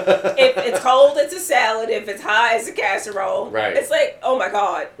 If it's cold, it's a salad. If it's hot, it's a casserole. Right. It's like, oh my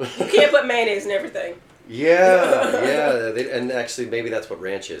God. You can't put mayonnaise in everything. Yeah. And actually, maybe that's what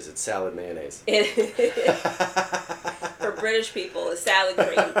ranch is. It's salad mayonnaise. For British people, it's salad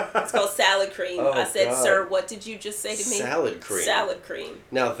cream. It's called salad cream. Oh, I said, God. Sir, what did you just say to me? Salad cream. Salad cream.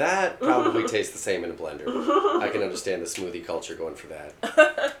 Now that probably tastes the same in a blender. I can understand the smoothie culture going for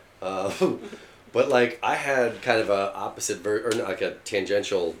that. But like I had kind of a opposite or like a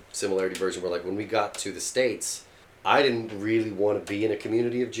tangential similarity version where like when we got to the States, I didn't really want to be in a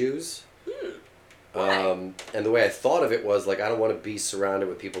community of Jews. And the way I thought of it was like I don't want to be surrounded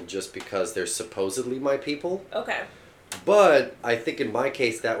with people just because they're supposedly my people. Okay. But I think in my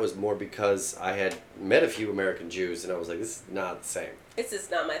case that was more because I had met a few American Jews and I was like, this is not the same. This is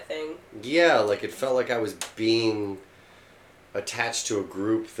not my thing. Yeah, like it felt like I was being attached to a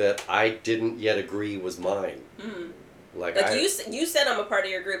group that I didn't yet agree was mine. Like you said I'm a part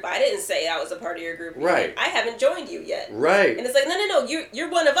of your group. I didn't say I was a part of your group yet. Right. I haven't joined you yet. Right. And it's like, no, you're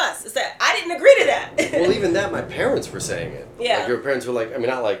one of us. It's that I didn't agree to that. Well, even that, my parents were saying it. Yeah. Like your parents were like, I mean,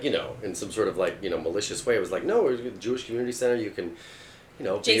 not like, in some sort of like, malicious way. It was like, no, we're a Jewish community center. You can, be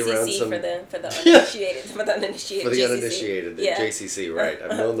JCC around some... for the uninitiated. For the uninitiated. For the JCC. uninitiated. The Yeah. JCC, right.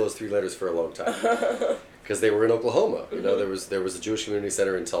 I've known those three letters for a long time. Because they were in Oklahoma. There was a Jewish community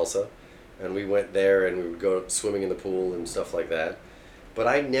center in Tulsa. And we went there and we would go swimming in the pool and stuff like that. But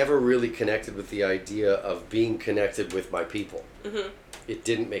I never really connected with the idea of being connected with my people. It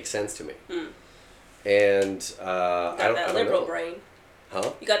didn't make sense to me. And I don't know. Liberal brain.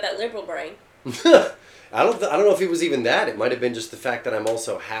 Huh? You got that liberal brain. I don't know if it was even that. It might have been just the fact that I'm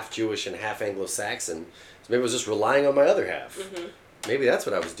also half Jewish and half Anglo-Saxon. So maybe I was just relying on my other half. Maybe that's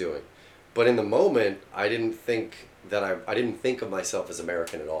what I was doing. But in the moment, I didn't think of myself as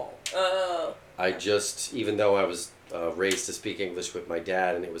American at all. Oh. I just, even though I was raised to speak English with my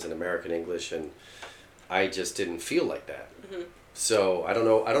dad and it was an American English, and I just didn't feel like that. So I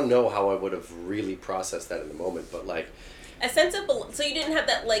don't know how I would have really processed that in the moment, but like a sense of so you didn't have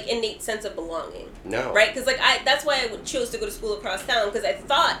that like innate sense of belonging. No. Right? Because like that's why I chose to go to school across town, because I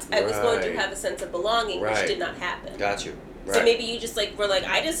thought I was going to have a sense of belonging, which did not happen. Got you. Right. So maybe you just like were like,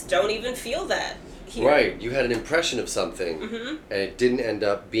 I just don't even feel that here. Right. You had an impression of something, and it didn't end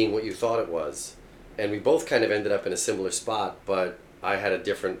up being what you thought it was. And we both kind of ended up in a similar spot, but I had a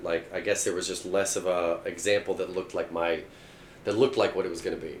different, like, I guess there was just less of a example that looked like what it was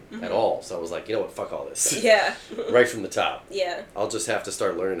going to be at all. So I was like, you know what, fuck all this. Yeah. Right from the top. Yeah. I'll just have to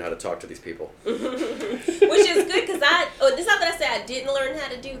start learning how to talk to these people. Which is good, because it's not that I said I didn't learn how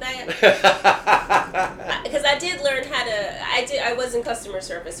to do that. Because I did learn how to, I was in customer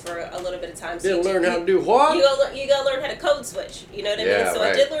service for a little bit of time. So Didn't learn how to do what? You gotta learn how to code switch. You know what I mean? So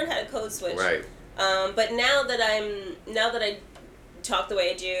I did learn how to code switch. Right. But now that I talk the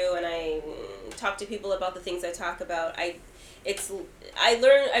way I do, and I talk to people about the things I talk about, I've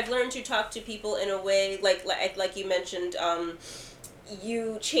learned to talk to people in a way like you mentioned.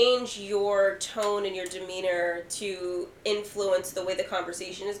 You change your tone and your demeanor to influence the way the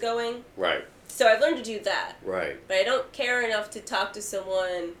conversation is going. Right. So I've learned to do that. Right. But I don't care enough to talk to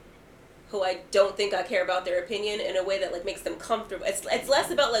someone who I don't think I care about their opinion in a way that like makes them comfortable. It's less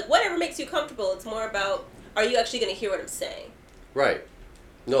about like whatever makes you comfortable. It's more about, are you actually going to hear what I'm saying? Right.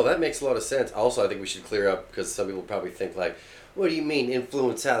 No, that makes a lot of sense. Also, I think we should clear up, because some people probably think like, what do you mean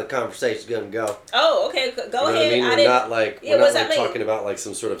influence how the conversation's going to go? Oh, okay. Go ahead. I mean? We're not like talking mean? about like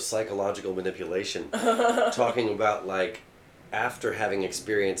some sort of psychological manipulation. Talking about like after having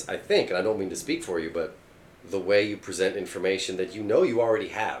experience, I think, and I don't mean to speak for you, but the way you present information that you know you already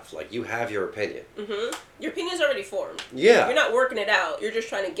have. Like, you have your opinion. Mm-hmm. Your opinion's already formed. Yeah. You're not working it out. You're just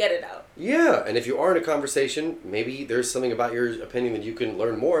trying to get it out. Yeah, and if you are in a conversation, maybe there's something about your opinion that you can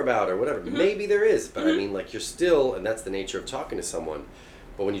learn more about or whatever. Mm-hmm. Maybe there is, but I mean, like, you're still, and that's the nature of talking to someone,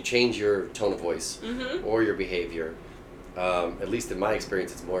 but when you change your tone of voice or your behavior, at least in my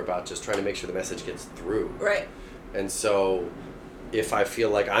experience, it's more about just trying to make sure the message gets through. Right. And so if I feel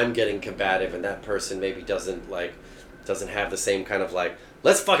like I'm getting combative and that person maybe doesn't have the same kind of like,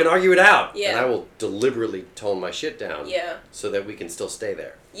 let's fucking argue it out. Yeah. And I will deliberately tone my shit down. Yeah. So that we can still stay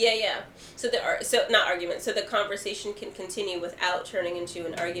there. Yeah. So not argument. So the conversation can continue without turning into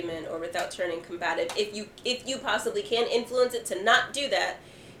an argument or without turning combative. If you possibly can influence it to not do that,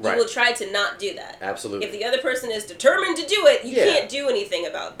 you will try to not do that. Absolutely. If the other person is determined to do it, you can't do anything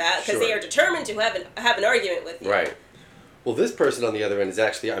about that because they are determined to have an argument with you. Right. Well, this person on the other end is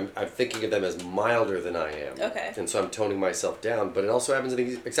actually, I'm thinking of them as milder than I am. Okay. And so I'm toning myself down, but it also happens in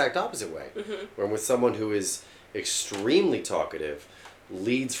the exact opposite way. Mm-hmm. Where I'm with someone who is extremely talkative,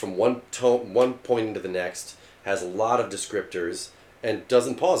 leads from one point into the next, has a lot of descriptors, and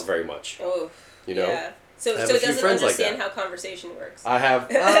doesn't pause very much. Oh, you know? Yeah. So doesn't understand how conversation works. I have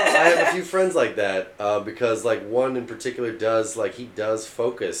a few friends like that because like one in particular does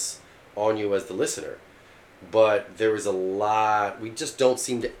focus on you as the listener. But there is a lot. We just don't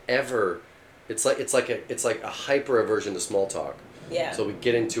seem to ever. It's like a hyper aversion to small talk. Yeah. So we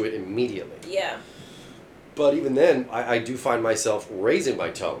get into it immediately. Yeah. But even then, I do find myself raising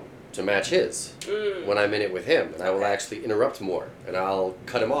my tone to match his when I'm in it with him, and I will actually interrupt more, and I'll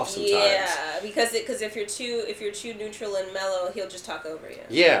cut him off sometimes. Yeah, because if you're too neutral and mellow, he'll just talk over you.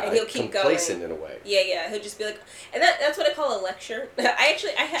 Yeah, and he'll keep complacent going. in a way. Yeah, he'll just be like, and that's what I call a lecture. I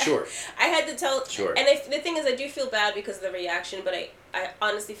had to tell. Sure. And the thing is, I do feel bad because of the reaction, but I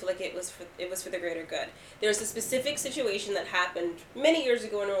honestly feel like it was for the greater good. There's a specific situation that happened many years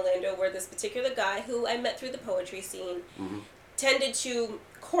ago in Orlando where this particular guy, who I met through the poetry scene, tended to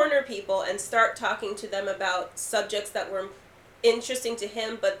corner people and start talking to them about subjects that were interesting to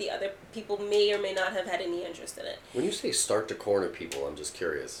him, but the other people may or may not have had any interest in it. When you say start to corner people, I'm just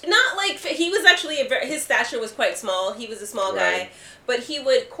curious. Not like, he was actually, his stature was quite small. He was a small guy. But he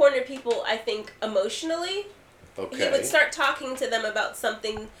would corner people, I think, emotionally. Okay. He would start talking to them about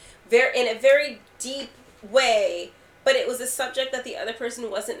something in a very deep way, but it was a subject that the other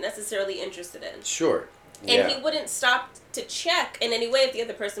person wasn't necessarily interested in. Sure. And he wouldn't stop to check in any way if the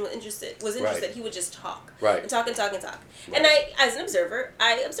other person was interested. He would just talk. Right. And talk and talk and talk. Right. And as an observer,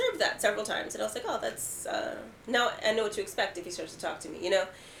 I observed that several times. And I was like, oh, that's... now I know what to expect if he starts to talk to me, you know?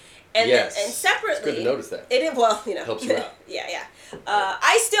 And yes. And separately... It's good to notice that. Well, you know. Helps you out. Yeah.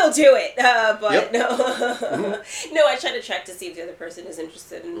 I still do it, but no. No, I try to check to see if the other person is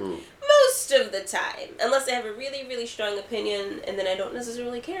interested in most of the time. Unless I have a really, really strong opinion, and then I don't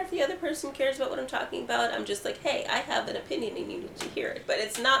necessarily care if the other person cares about what I'm talking about. I'm just like, hey, I have an opinion and you need to hear it. But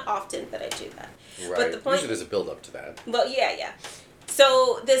it's not often that I do that. Right. But the point, usually there's a build-up to that. Well, yeah.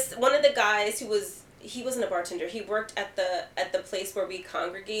 So one of the guys he wasn't a bartender. He worked at the place where we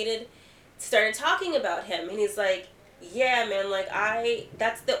congregated. Started talking about him, and he's like, "Yeah, man, like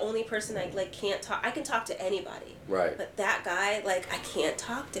that's the only person I like can't talk. I can talk to anybody, right? But that guy, like, I can't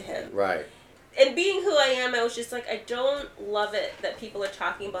talk to him, right?" And being who I am, I was just like, I don't love it that people are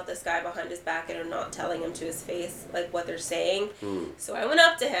talking about this guy behind his back and are not telling him to his face like what they're saying. So I went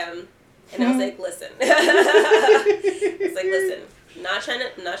up to him, and I was like, "Listen," not trying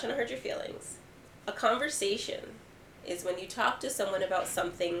to hurt your feelings. A conversation is when you talk to someone about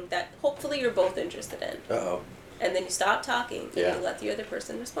something that hopefully you're both interested in. Uh-oh. And then you stop talking and you let the other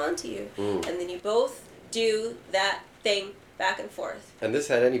person respond to you. And then you both do that thing back and forth. And this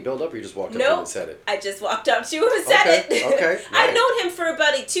had any build-up, or you just walked up to him and said it? I just walked up to him and said it. Okay. Right. I'd known him for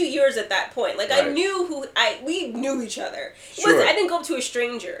about 2 years at that point. Like, right. I knew we knew each other. Sure. I didn't go up to a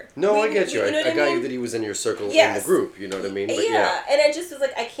stranger. No, I get you. I got you that he was in your circle in the group, you know what I mean? But yeah. And I just was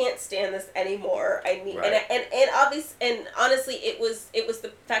like, I can't stand this anymore. I need and honestly, it was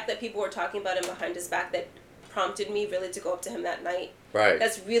the fact that people were talking about him behind his back that prompted me really to go up to him that night. Right.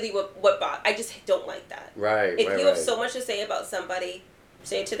 That's really what bought. I just don't like that. Right. If you have so much to say about somebody,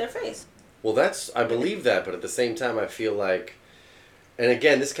 say it to their face. Well, I believe that, but at the same time, I feel like, and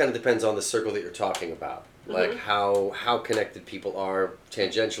again, this kind of depends on the circle that you're talking about. Like how connected people are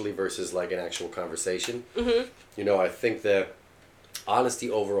tangentially versus like an actual conversation. You know, I think that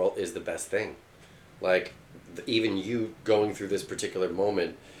honesty overall is the best thing. Like, even you going through this particular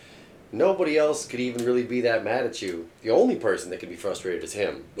moment, nobody else could even really be that mad at you. The only person that could be frustrated is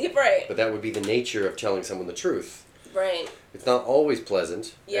him. You're right. But that would be the nature of telling someone the truth. Right. It's not always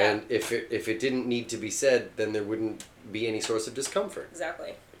pleasant. Yeah. And if it didn't need to be said, then there wouldn't be any source of discomfort.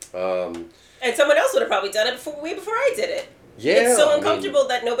 Exactly. And someone else would have probably done it way before I did it. Yeah. It's so uncomfortable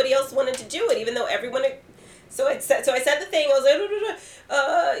that nobody else wanted to do it, even though everyone. So I said the thing. I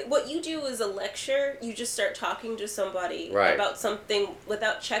was like, what you do is a lecture. You just start talking to somebody about something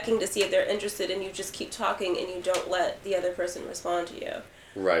without checking to see if they're interested, and you just keep talking, and you don't let the other person respond to you.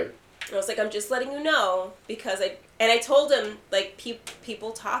 Right. And I was like, I'm just letting you know because I told him like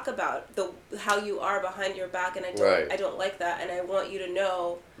people talk about how you are behind your back, and I don't like that, and I want you to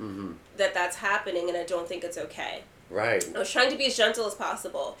know that that's happening, and I don't think it's okay. Right. I was trying to be as gentle as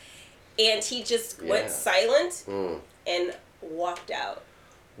possible. And he just went silent and walked out.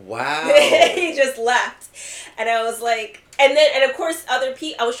 Wow. He just left. And I was like, and of course other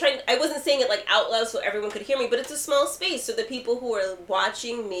people, I wasn't saying it like out loud so everyone could hear me, but it's a small space. So the people who were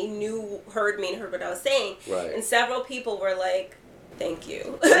watching me heard me and heard what I was saying. Right. And several people were like, thank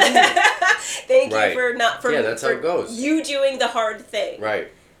you. Thank you for that's how it goes. You doing the hard thing. Right.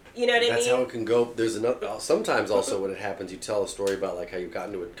 You know what I mean? That's how it can go. There's another. Sometimes also when it happens, you tell a story about like how you got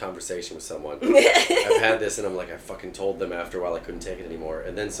into a conversation with someone. I've had this, and I'm like, I fucking told them after a while I couldn't take it anymore,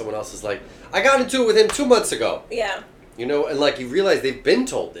 and then someone else is like, I got into it with him 2 months ago. Yeah. You know, and like you realize they've been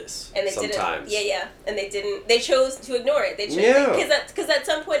told this. And they sometimes. didn't. Yeah, and they didn't. They chose to ignore it. They chose because at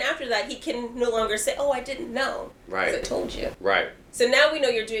some point after that, he can no longer say, "Oh, I didn't know." Right. I told you. Right. So now we know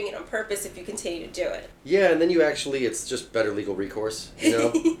you're doing it on purpose if you continue to do it. Yeah, and then it's just better legal recourse, you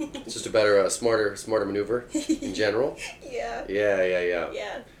know? It's just a better, smarter maneuver in general. Yeah.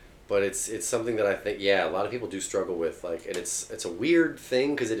 Yeah. But it's something that I think, a lot of people do struggle with, like, and it's a weird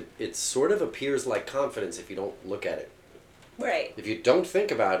thing because it sort of appears like confidence if you don't look at it. Right. If you don't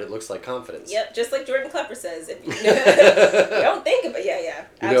think about it, it looks like confidence. Yep, just like Jordan Klepper says. If you don't think about it,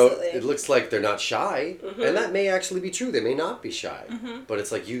 absolutely. You know, it looks like they're not shy, and that may actually be true. They may not be shy, but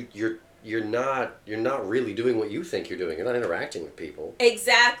it's like you're not really doing what you think you're doing. You're not interacting with people.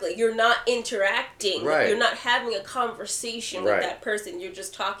 Exactly. You're not interacting. Right. You're not having a conversation with that person. You're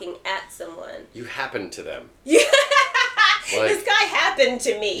just talking at someone. You happen to them. Yeah. Like, this guy happened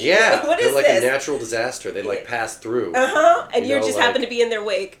to me. Yeah. What is like this? A natural disaster. They like pass through. And you just happened to be in their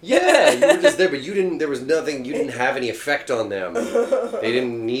wake. Yeah, you were just there, but there was nothing, you didn't have any effect on them. They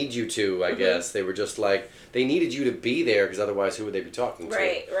didn't need you to, I guess. They were just like, they needed you to be there because otherwise who would they be talking to?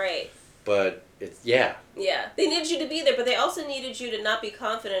 Right. But it's, yeah. Yeah. They needed you to be there, but they also needed you to not be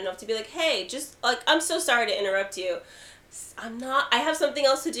confident enough to be like, hey, just like, I'm so sorry to interrupt you. I have something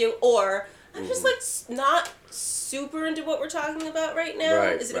else to do, or I'm just like not super into what we're talking about right now.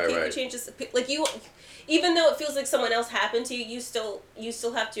 Right, Is it okay if we change this? Like you, even though it feels like someone else happened to you, you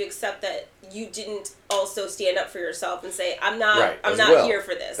still have to accept that you didn't also stand up for yourself and say, I'm not here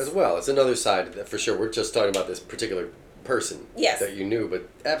for this. As well, it's another side of that, for sure. We're just talking about this particular person that you knew, but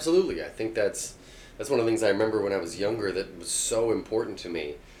absolutely, I think that's one of the things I remember when I was younger that was so important to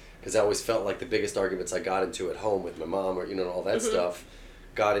me, because I always felt like the biggest arguments I got into at home with my mom or all that stuff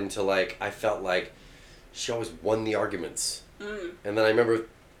got into like, I felt like she always won the arguments. And then I remember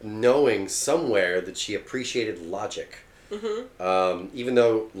knowing somewhere that she appreciated logic. Even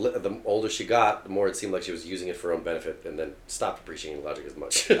though the older she got, the more it seemed like she was using it for her own benefit, and then stopped appreciating logic as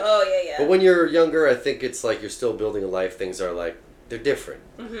much. Oh, yeah. But when you're younger, I think it's like you're still building a life. Things are like, they're different.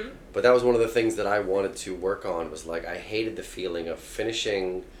 But that was one of the things that I wanted to work on, was like, I hated the feeling of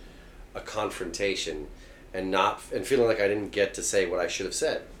finishing a confrontation and feeling like I didn't get to say what I should have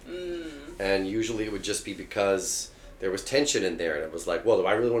said. And usually it would just be because there was tension in there, and it was like, well, do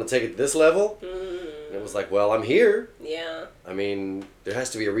I really want to take it to this level? And it was like, well, I'm here. Yeah. I mean, there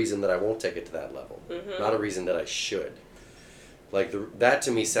has to be a reason that I won't take it to that level, not a reason that I should. Like, that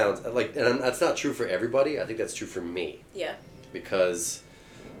to me sounds like, and that's not true for everybody. I think that's true for me. Yeah. Because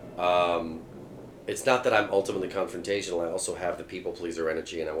it's not that I'm ultimately confrontational. I also have the people pleaser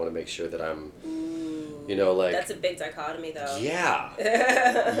energy, and I want to make sure that I'm, like... That's a big dichotomy, though. Yeah.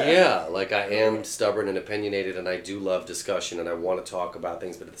 Yeah. Like, I am stubborn and opinionated, and I do love discussion, and I want to talk about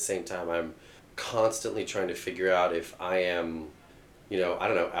things, but at the same time, I'm constantly trying to figure out if I am, I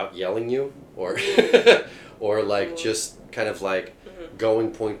don't know, out yelling you, or or like just kind of like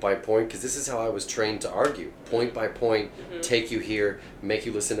going point by point, because this is how I was trained to argue. Point by point, take you here, make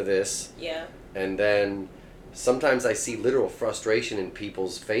you listen to this. Yeah. And then sometimes I see literal frustration in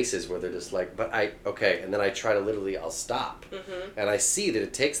people's faces where they're just like, and then I try to I'll stop. And I see that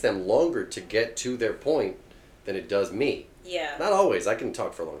it takes them longer to get to their point than it does me. Yeah. Not always. I can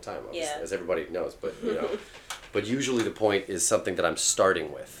talk for a long time, as everybody knows, but, but usually the point is something that I'm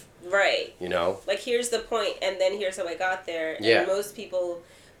starting with. Right. Like, here's the point, and then here's how I got there. And most people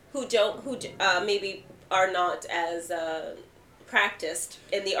who maybe are not as practiced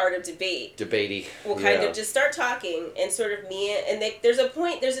in the art of debate. Debatey. Will kind of just start talking and sort of and there's a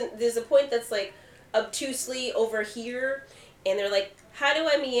point that's like obtusely over here, and they're like, how do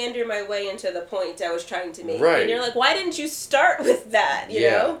I meander my way into the point I was trying to make? Right. And you're like, why didn't you start with that? You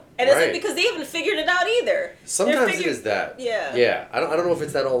know? And it's like, because they haven't figured it out either. Sometimes it is that. Yeah. Yeah. I don't know if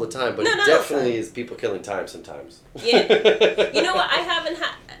it's that all the time, but it definitely is people killing time sometimes. Yeah. You know what?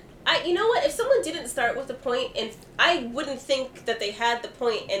 You know what? If someone didn't start with the point, and I wouldn't think that they had the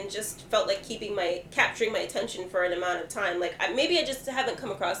point and just felt like capturing my attention for an amount of time. Like, maybe I just haven't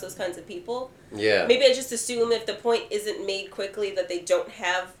come across those kinds of people. Yeah. Maybe I just assume if the point isn't made quickly that they don't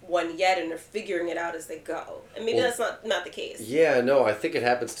have one yet and they're figuring it out as they go. And maybe that's not the case. Yeah, no, I think it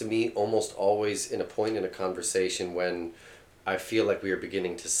happens to me almost always in a point in a conversation when I feel like we are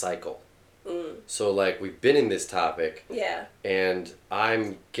beginning to cycle. So, like, we've been in this topic. Yeah. And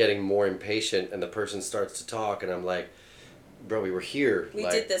I'm getting more impatient, and the person starts to talk, and I'm like, bro, we were here. We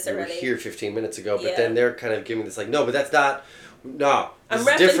did this already. We were here 15 minutes ago, but then they're kind of giving me this, like, no, but that's not, no, this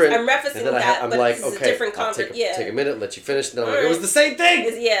is different. I'm referencing that, but this is a different concept. Take a minute, let you finish, and then I'm like, it was the same thing!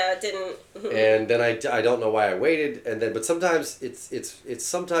 Yeah, it didn't. And then I don't know why I waited, and then, but sometimes it's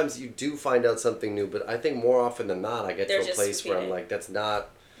sometimes you do find out something new, but I think more often than not, I get to a place where I'm like, that's not...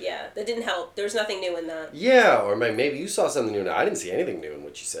 Yeah, that didn't help. There was nothing new in that. Yeah, or maybe you saw something new, and I didn't see anything new in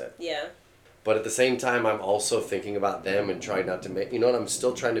what you said. Yeah. But at the same time, I'm also thinking about them and trying not to make... You know what? I'm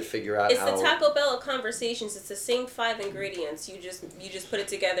still trying to figure out how... It's the Taco Bell of conversations. It's the same 5 ingredients. You just put it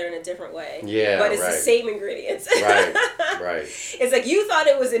together in a different way. Yeah, but it's the same ingredients. Right. It's like you thought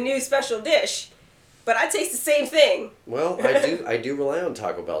it was a new special dish, but I taste the same thing. Well, I do rely on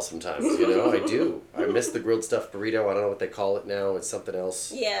Taco Bell sometimes, you know? I do. I miss the grilled stuffed burrito. I don't know what they call it now. It's something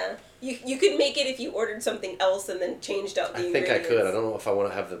else. Yeah. You could make it if you ordered something else and then changed out the ingredients. I think I could. I don't know if I want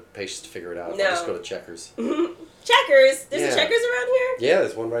to have the patience to figure it out. No. I'll just go to Checkers. Checkers? There's a Checkers around here? Yeah,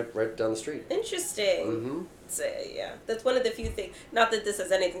 there's one right down the street. Interesting. Mm-hmm. So, yeah, that's one of the few things. Not that this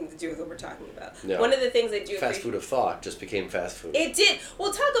has anything to do with what we're talking about. No. One of the things I do. Fast food of thought just became fast food. It did.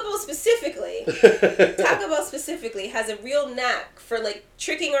 Well, Taco Bell specifically. Has a real knack for like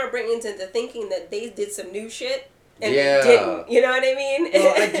tricking our brains into thinking that they did some new shit. And they didn't. You know what I mean?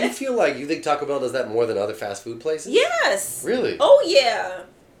 Well, I do feel like you think Taco Bell does that more than other fast food places? Yes. Really? Oh yeah.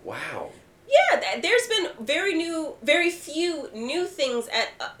 Wow. Yeah, there's been very few new things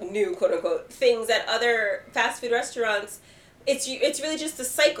new quote unquote things at other fast food restaurants. It's really just a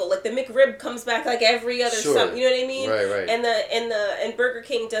cycle. Like the McRib comes back like every other summer. You know what I mean? Right. And Burger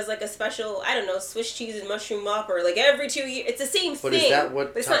King does like a special, I don't know, Swiss cheese and mushroom Whopper like every 2 years. It's the same thing. But is that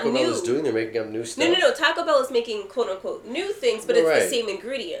what Taco Bell is doing? They're making up new stuff? No. Taco Bell is making quote unquote new things, but it's the same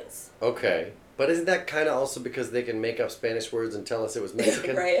ingredients. Okay. But isn't that kind of also because they can make up Spanish words and tell us it was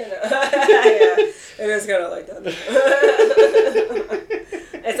Mexican? Right, I know. Yeah, it is kind of like that.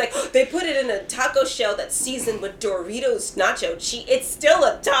 It's like, they put it in a taco shell that's seasoned with Doritos nacho cheese. It's still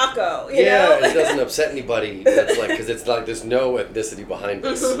a taco, you know? Yeah, it doesn't upset anybody. That's like, because it's like there's no ethnicity behind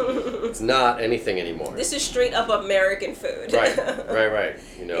this. It's not anything anymore. This is straight up American food. Right.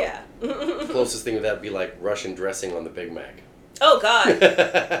 You know? Yeah. The closest thing to that would be like Russian dressing on the Big Mac. Oh, God.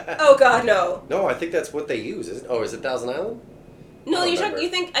 Oh, God, no. No, I think that's what they use, isn't it? Oh, is it Thousand Island? No, I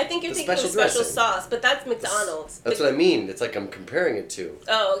think you're thinking of special sauce, but that's McDonald's. That's what I mean. It's like I'm comparing it to.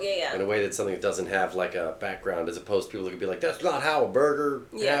 Oh, yeah. In a way that's something that doesn't have like a background, as opposed to people who could be like, that's not how a burger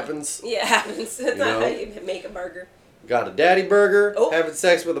happens. Yeah, it happens. That's not how you make a burger. Got a daddy burger, having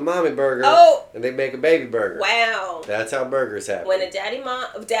sex with a mommy burger, and they make a baby burger. Wow. That's how burgers happen. When a daddy burger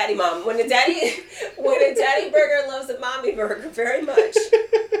loves a mommy burger very much.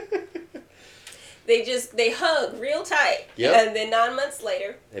 They hug real tight. Yep. And then 9 months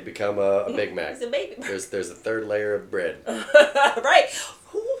later, they become a Big Mac. It's a baby burger. There's a third layer of bread. Right.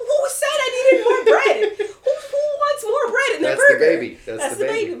 Who said I needed more bread? Who wants more bread in their burger? That's the baby. That's the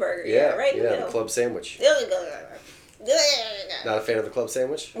baby burger. Yeah, right. Yeah, the club sandwich. Not a fan of the club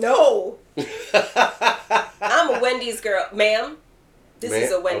sandwich? No. I'm a Wendy's girl, ma'am. This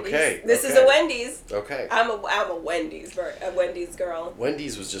is a Wendy's. This is a Wendy's. Okay. I'm a Wendy's girl.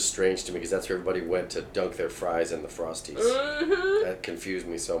 Wendy's was just strange to me because that's where everybody went to dunk their fries in the Frosties. Mm-hmm. That confused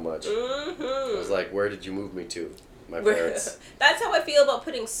me so much. Mm-hmm. I was like, where did you move me to? My parents. That's how I feel about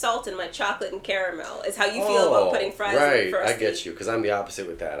putting salt in my chocolate and caramel. Is how you feel about putting fries in the Frosty. I get you because I'm the opposite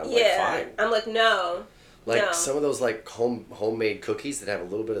with that. I'm like, fine. I'm like, no. Like some of those like homemade cookies that have a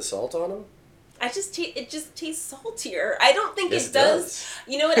little bit of salt on them. It just tastes saltier. I don't think it does.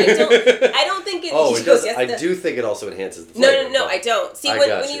 You know what? I don't think it. Oh, it does. I do think it also enhances the flavor. No, I don't. See,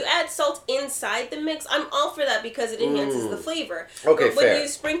 when you add salt inside the mix, I'm all for that because it enhances the flavor. Okay, but when you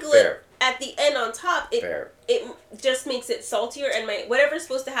sprinkle it at the end on top, it just makes it saltier, and whatever's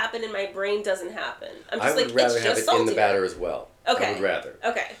supposed to happen in my brain doesn't happen. I'm just I would rather have it in the batter as well. Okay. I would rather.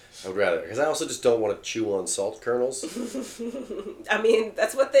 Okay. I would rather, because I also just don't want to chew on salt kernels. I mean,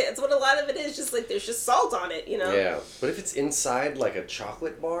 that's what a lot of it is. Just like there's just salt on it, you know. Yeah, but if it's inside like a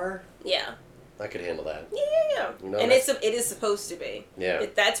chocolate bar, yeah, I could handle that. Yeah. You know, and it is supposed to be. Yeah.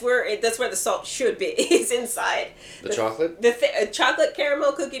 That's where the salt should be. It's inside. The chocolate. The chocolate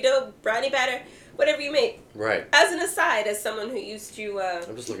caramel cookie dough brownie batter. Whatever you make. Right. As an aside, as someone who used to...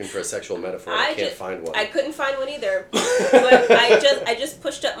 I'm just looking for a sexual metaphor. I can't find one. I couldn't find one either. But I just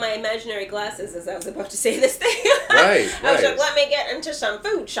pushed up my imaginary glasses as I was about to say this thing. Right. I was like, let me get into some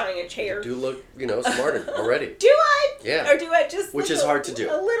food science here. You do look, smarter already. Do I? Yeah. Or do I just... Which is hard to do.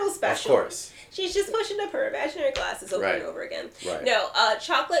 A little special. Of course. She's just pushing up her imaginary glasses over and over again. Right. No,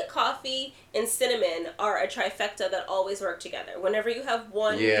 chocolate, coffee, and cinnamon are a trifecta that always work together. Whenever you have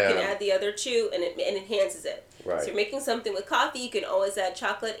one, you can add the other two, and it enhances it. Right. So you're making something with coffee, you can always add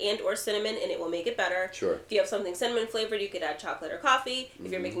chocolate and or cinnamon, and it will make it better. Sure. If you have something cinnamon flavored, you could add chocolate or coffee. If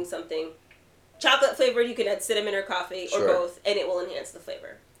you're making something chocolate flavored, you can add cinnamon or coffee or both, and it will enhance the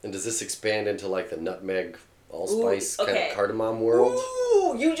flavor. And does this expand into like the nutmeg allspice kind of cardamom world?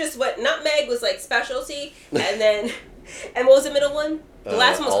 Ooh, you just went. Nutmeg was like specialty, and then, and what was the middle one? The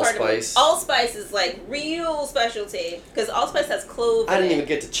last one was cardamom. Allspice. Allspice is like real specialty because allspice has clove. I didn't even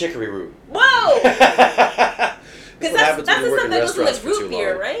get to chicory root. Whoa! Because that's the stuff that goes in like root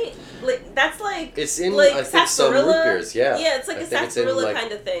beer, long. Right? Like that's like it's in like I think some root beers, yeah. Yeah, it's like a sarsaparilla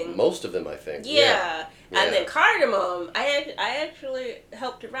kind of thing. Most of them, I think. Yeah. And then cardamom, I actually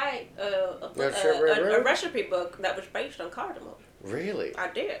helped write a recipe book that was based on cardamom. Really? I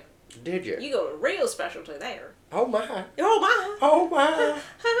did. Did you? You go real specialty there. Oh my. Oh my. Oh my.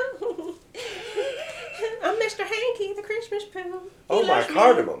 I'm Mr. Hanky, the Christmas Pooh. Oh my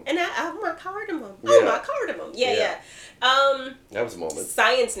cardamom. And my cardamom. Yeah. Oh my cardamom. Yeah. That was a moment.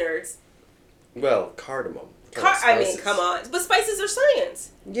 Science nerds. Well, cardamom. I mean, come on. But spices are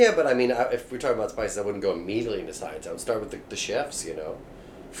science. Yeah, but I mean, if we're talking about spices, I wouldn't go immediately into science. I would start with the chefs,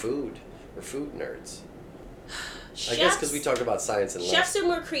 food nerds. Chefs, I guess because we talked about science and chefs are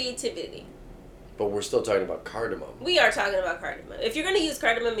more creativity. But we're still talking about cardamom. We are talking about cardamom. If you're going to use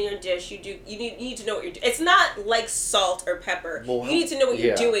cardamom in your dish, you need to know what you're doing. It's not like salt or pepper. Well, you need to know what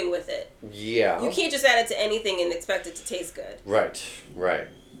you're doing with it. Yeah. You can't just add it to anything and expect it to taste good. Right.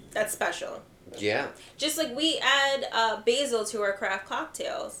 That's special. Yeah. Just like we add basil to our craft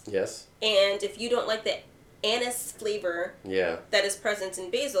cocktails. Yes. And if you don't like the anise flavor that is present in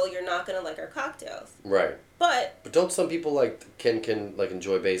basil, you're not going to like our cocktails. Right. But don't some people can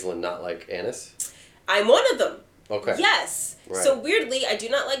enjoy basil and not like anise? I'm one of them. Okay. Yes. Right. So weirdly, I do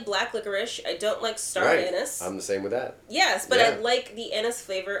not like black licorice. I don't like star anise. I'm the same with that. Yes, but I like the anise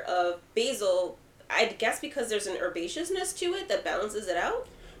flavor of basil. I guess because there's an herbaceousness to it that balances it out.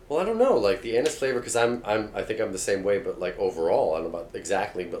 Well, I don't know, like the anise flavor, because I think I'm the same way, but like overall, I don't know about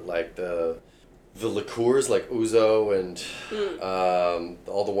exactly, but like the liqueurs like ouzo and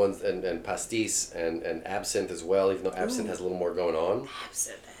all the ones and pastis and absinthe as well, even though absinthe has a little more going on.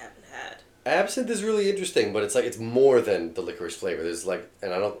 Absinthe I haven't had. Absinthe is really interesting, but it's more than the licorice flavor. There's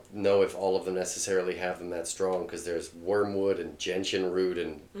and I don't know if all of them necessarily have them that strong, because there's wormwood and gentian root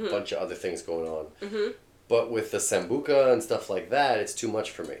and a bunch of other things going on. Mm-hmm. But with the sambuca and stuff like that, it's too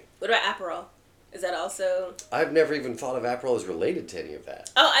much for me. What about Aperol? Is that also... I've never even thought of Aperol as related to any of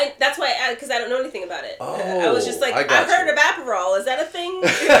that. Oh, that's why, because I don't know anything about it. Oh, I was just like, I've heard of Aperol. Is that a thing?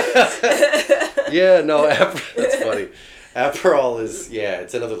 Yeah, no, that's funny. Aperol is,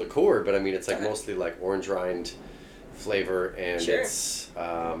 it's another liqueur, but I mean, it's like mostly like orange rind flavor, and it's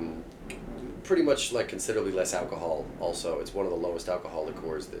pretty much like considerably less alcohol also. It's one of the lowest alcohol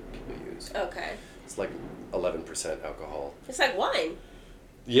liqueurs that people use. Okay. It's like 11% alcohol. It's like wine.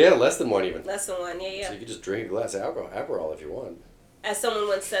 Yeah, less than one even. Less than one, yeah. So you could just drink a glass of Aperol if you want. As someone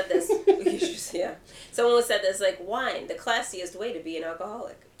once said this, someone once said this, like, wine, the classiest way to be an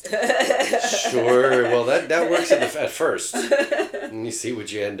alcoholic. Sure, well that works at first. And you see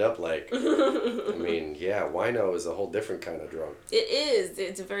what you end up like. I mean, wino is a whole different kind of drunk. It is.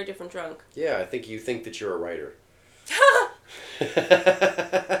 It's a very different drunk. Yeah, I think you think that you're a writer.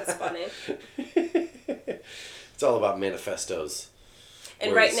 That's funny. It's all about manifestos.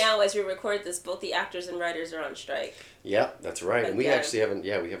 And right now, as we record this, both the actors and writers are on strike. Yeah, that's right. And we actually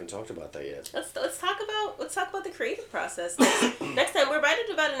haven't talked about that yet. Let's talk about the creative process next time. We're right at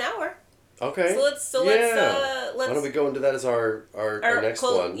about an hour. Okay. Let's why don't we go into that as our next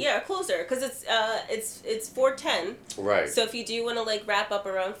one? Yeah, closer, because it's 4:10. Right. So if you do want to like wrap up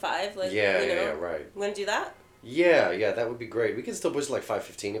around 5, like right. Want to do that? Yeah, that would be great. We can still push like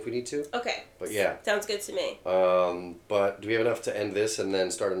 5:15 if we need to. Okay. But yeah. Sounds good to me. But do we have enough to end this and then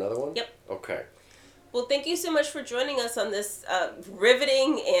start another one? Yep. Okay. Well, thank you so much for joining us on this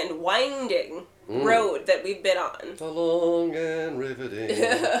riveting and winding road that we've been on. The long and riveting.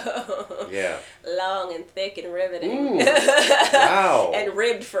 Yeah. Long and thick and riveting. Wow. And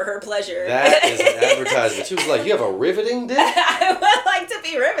ribbed for her pleasure. That is an advertisement. She was like, "You have a riveting dick?" I would like to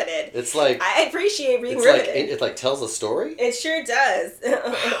be riveted. It's like I appreciate being riveted. It like tells a story. It sure does.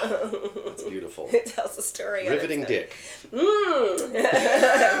 Wow. That's beautiful. It tells a story. Riveting dick. Wait.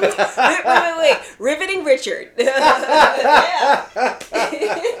 Riveting Richard. Yeah.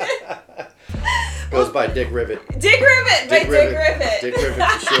 Goes by Dick Rivet. Dick Rivet by Dick Rivet. Dick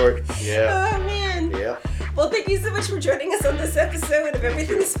Rivet for short. Yeah. Oh, man. Yeah. Well, thank you so much for joining us on this episode of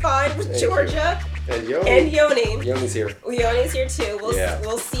Everything's Fine with Georgia. And Yoni. And Yoni. Yoni's here. Yoni's here too.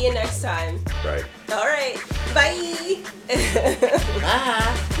 We'll see you next time. Right. All right. Bye. Bye.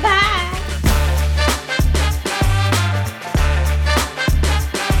 Bye.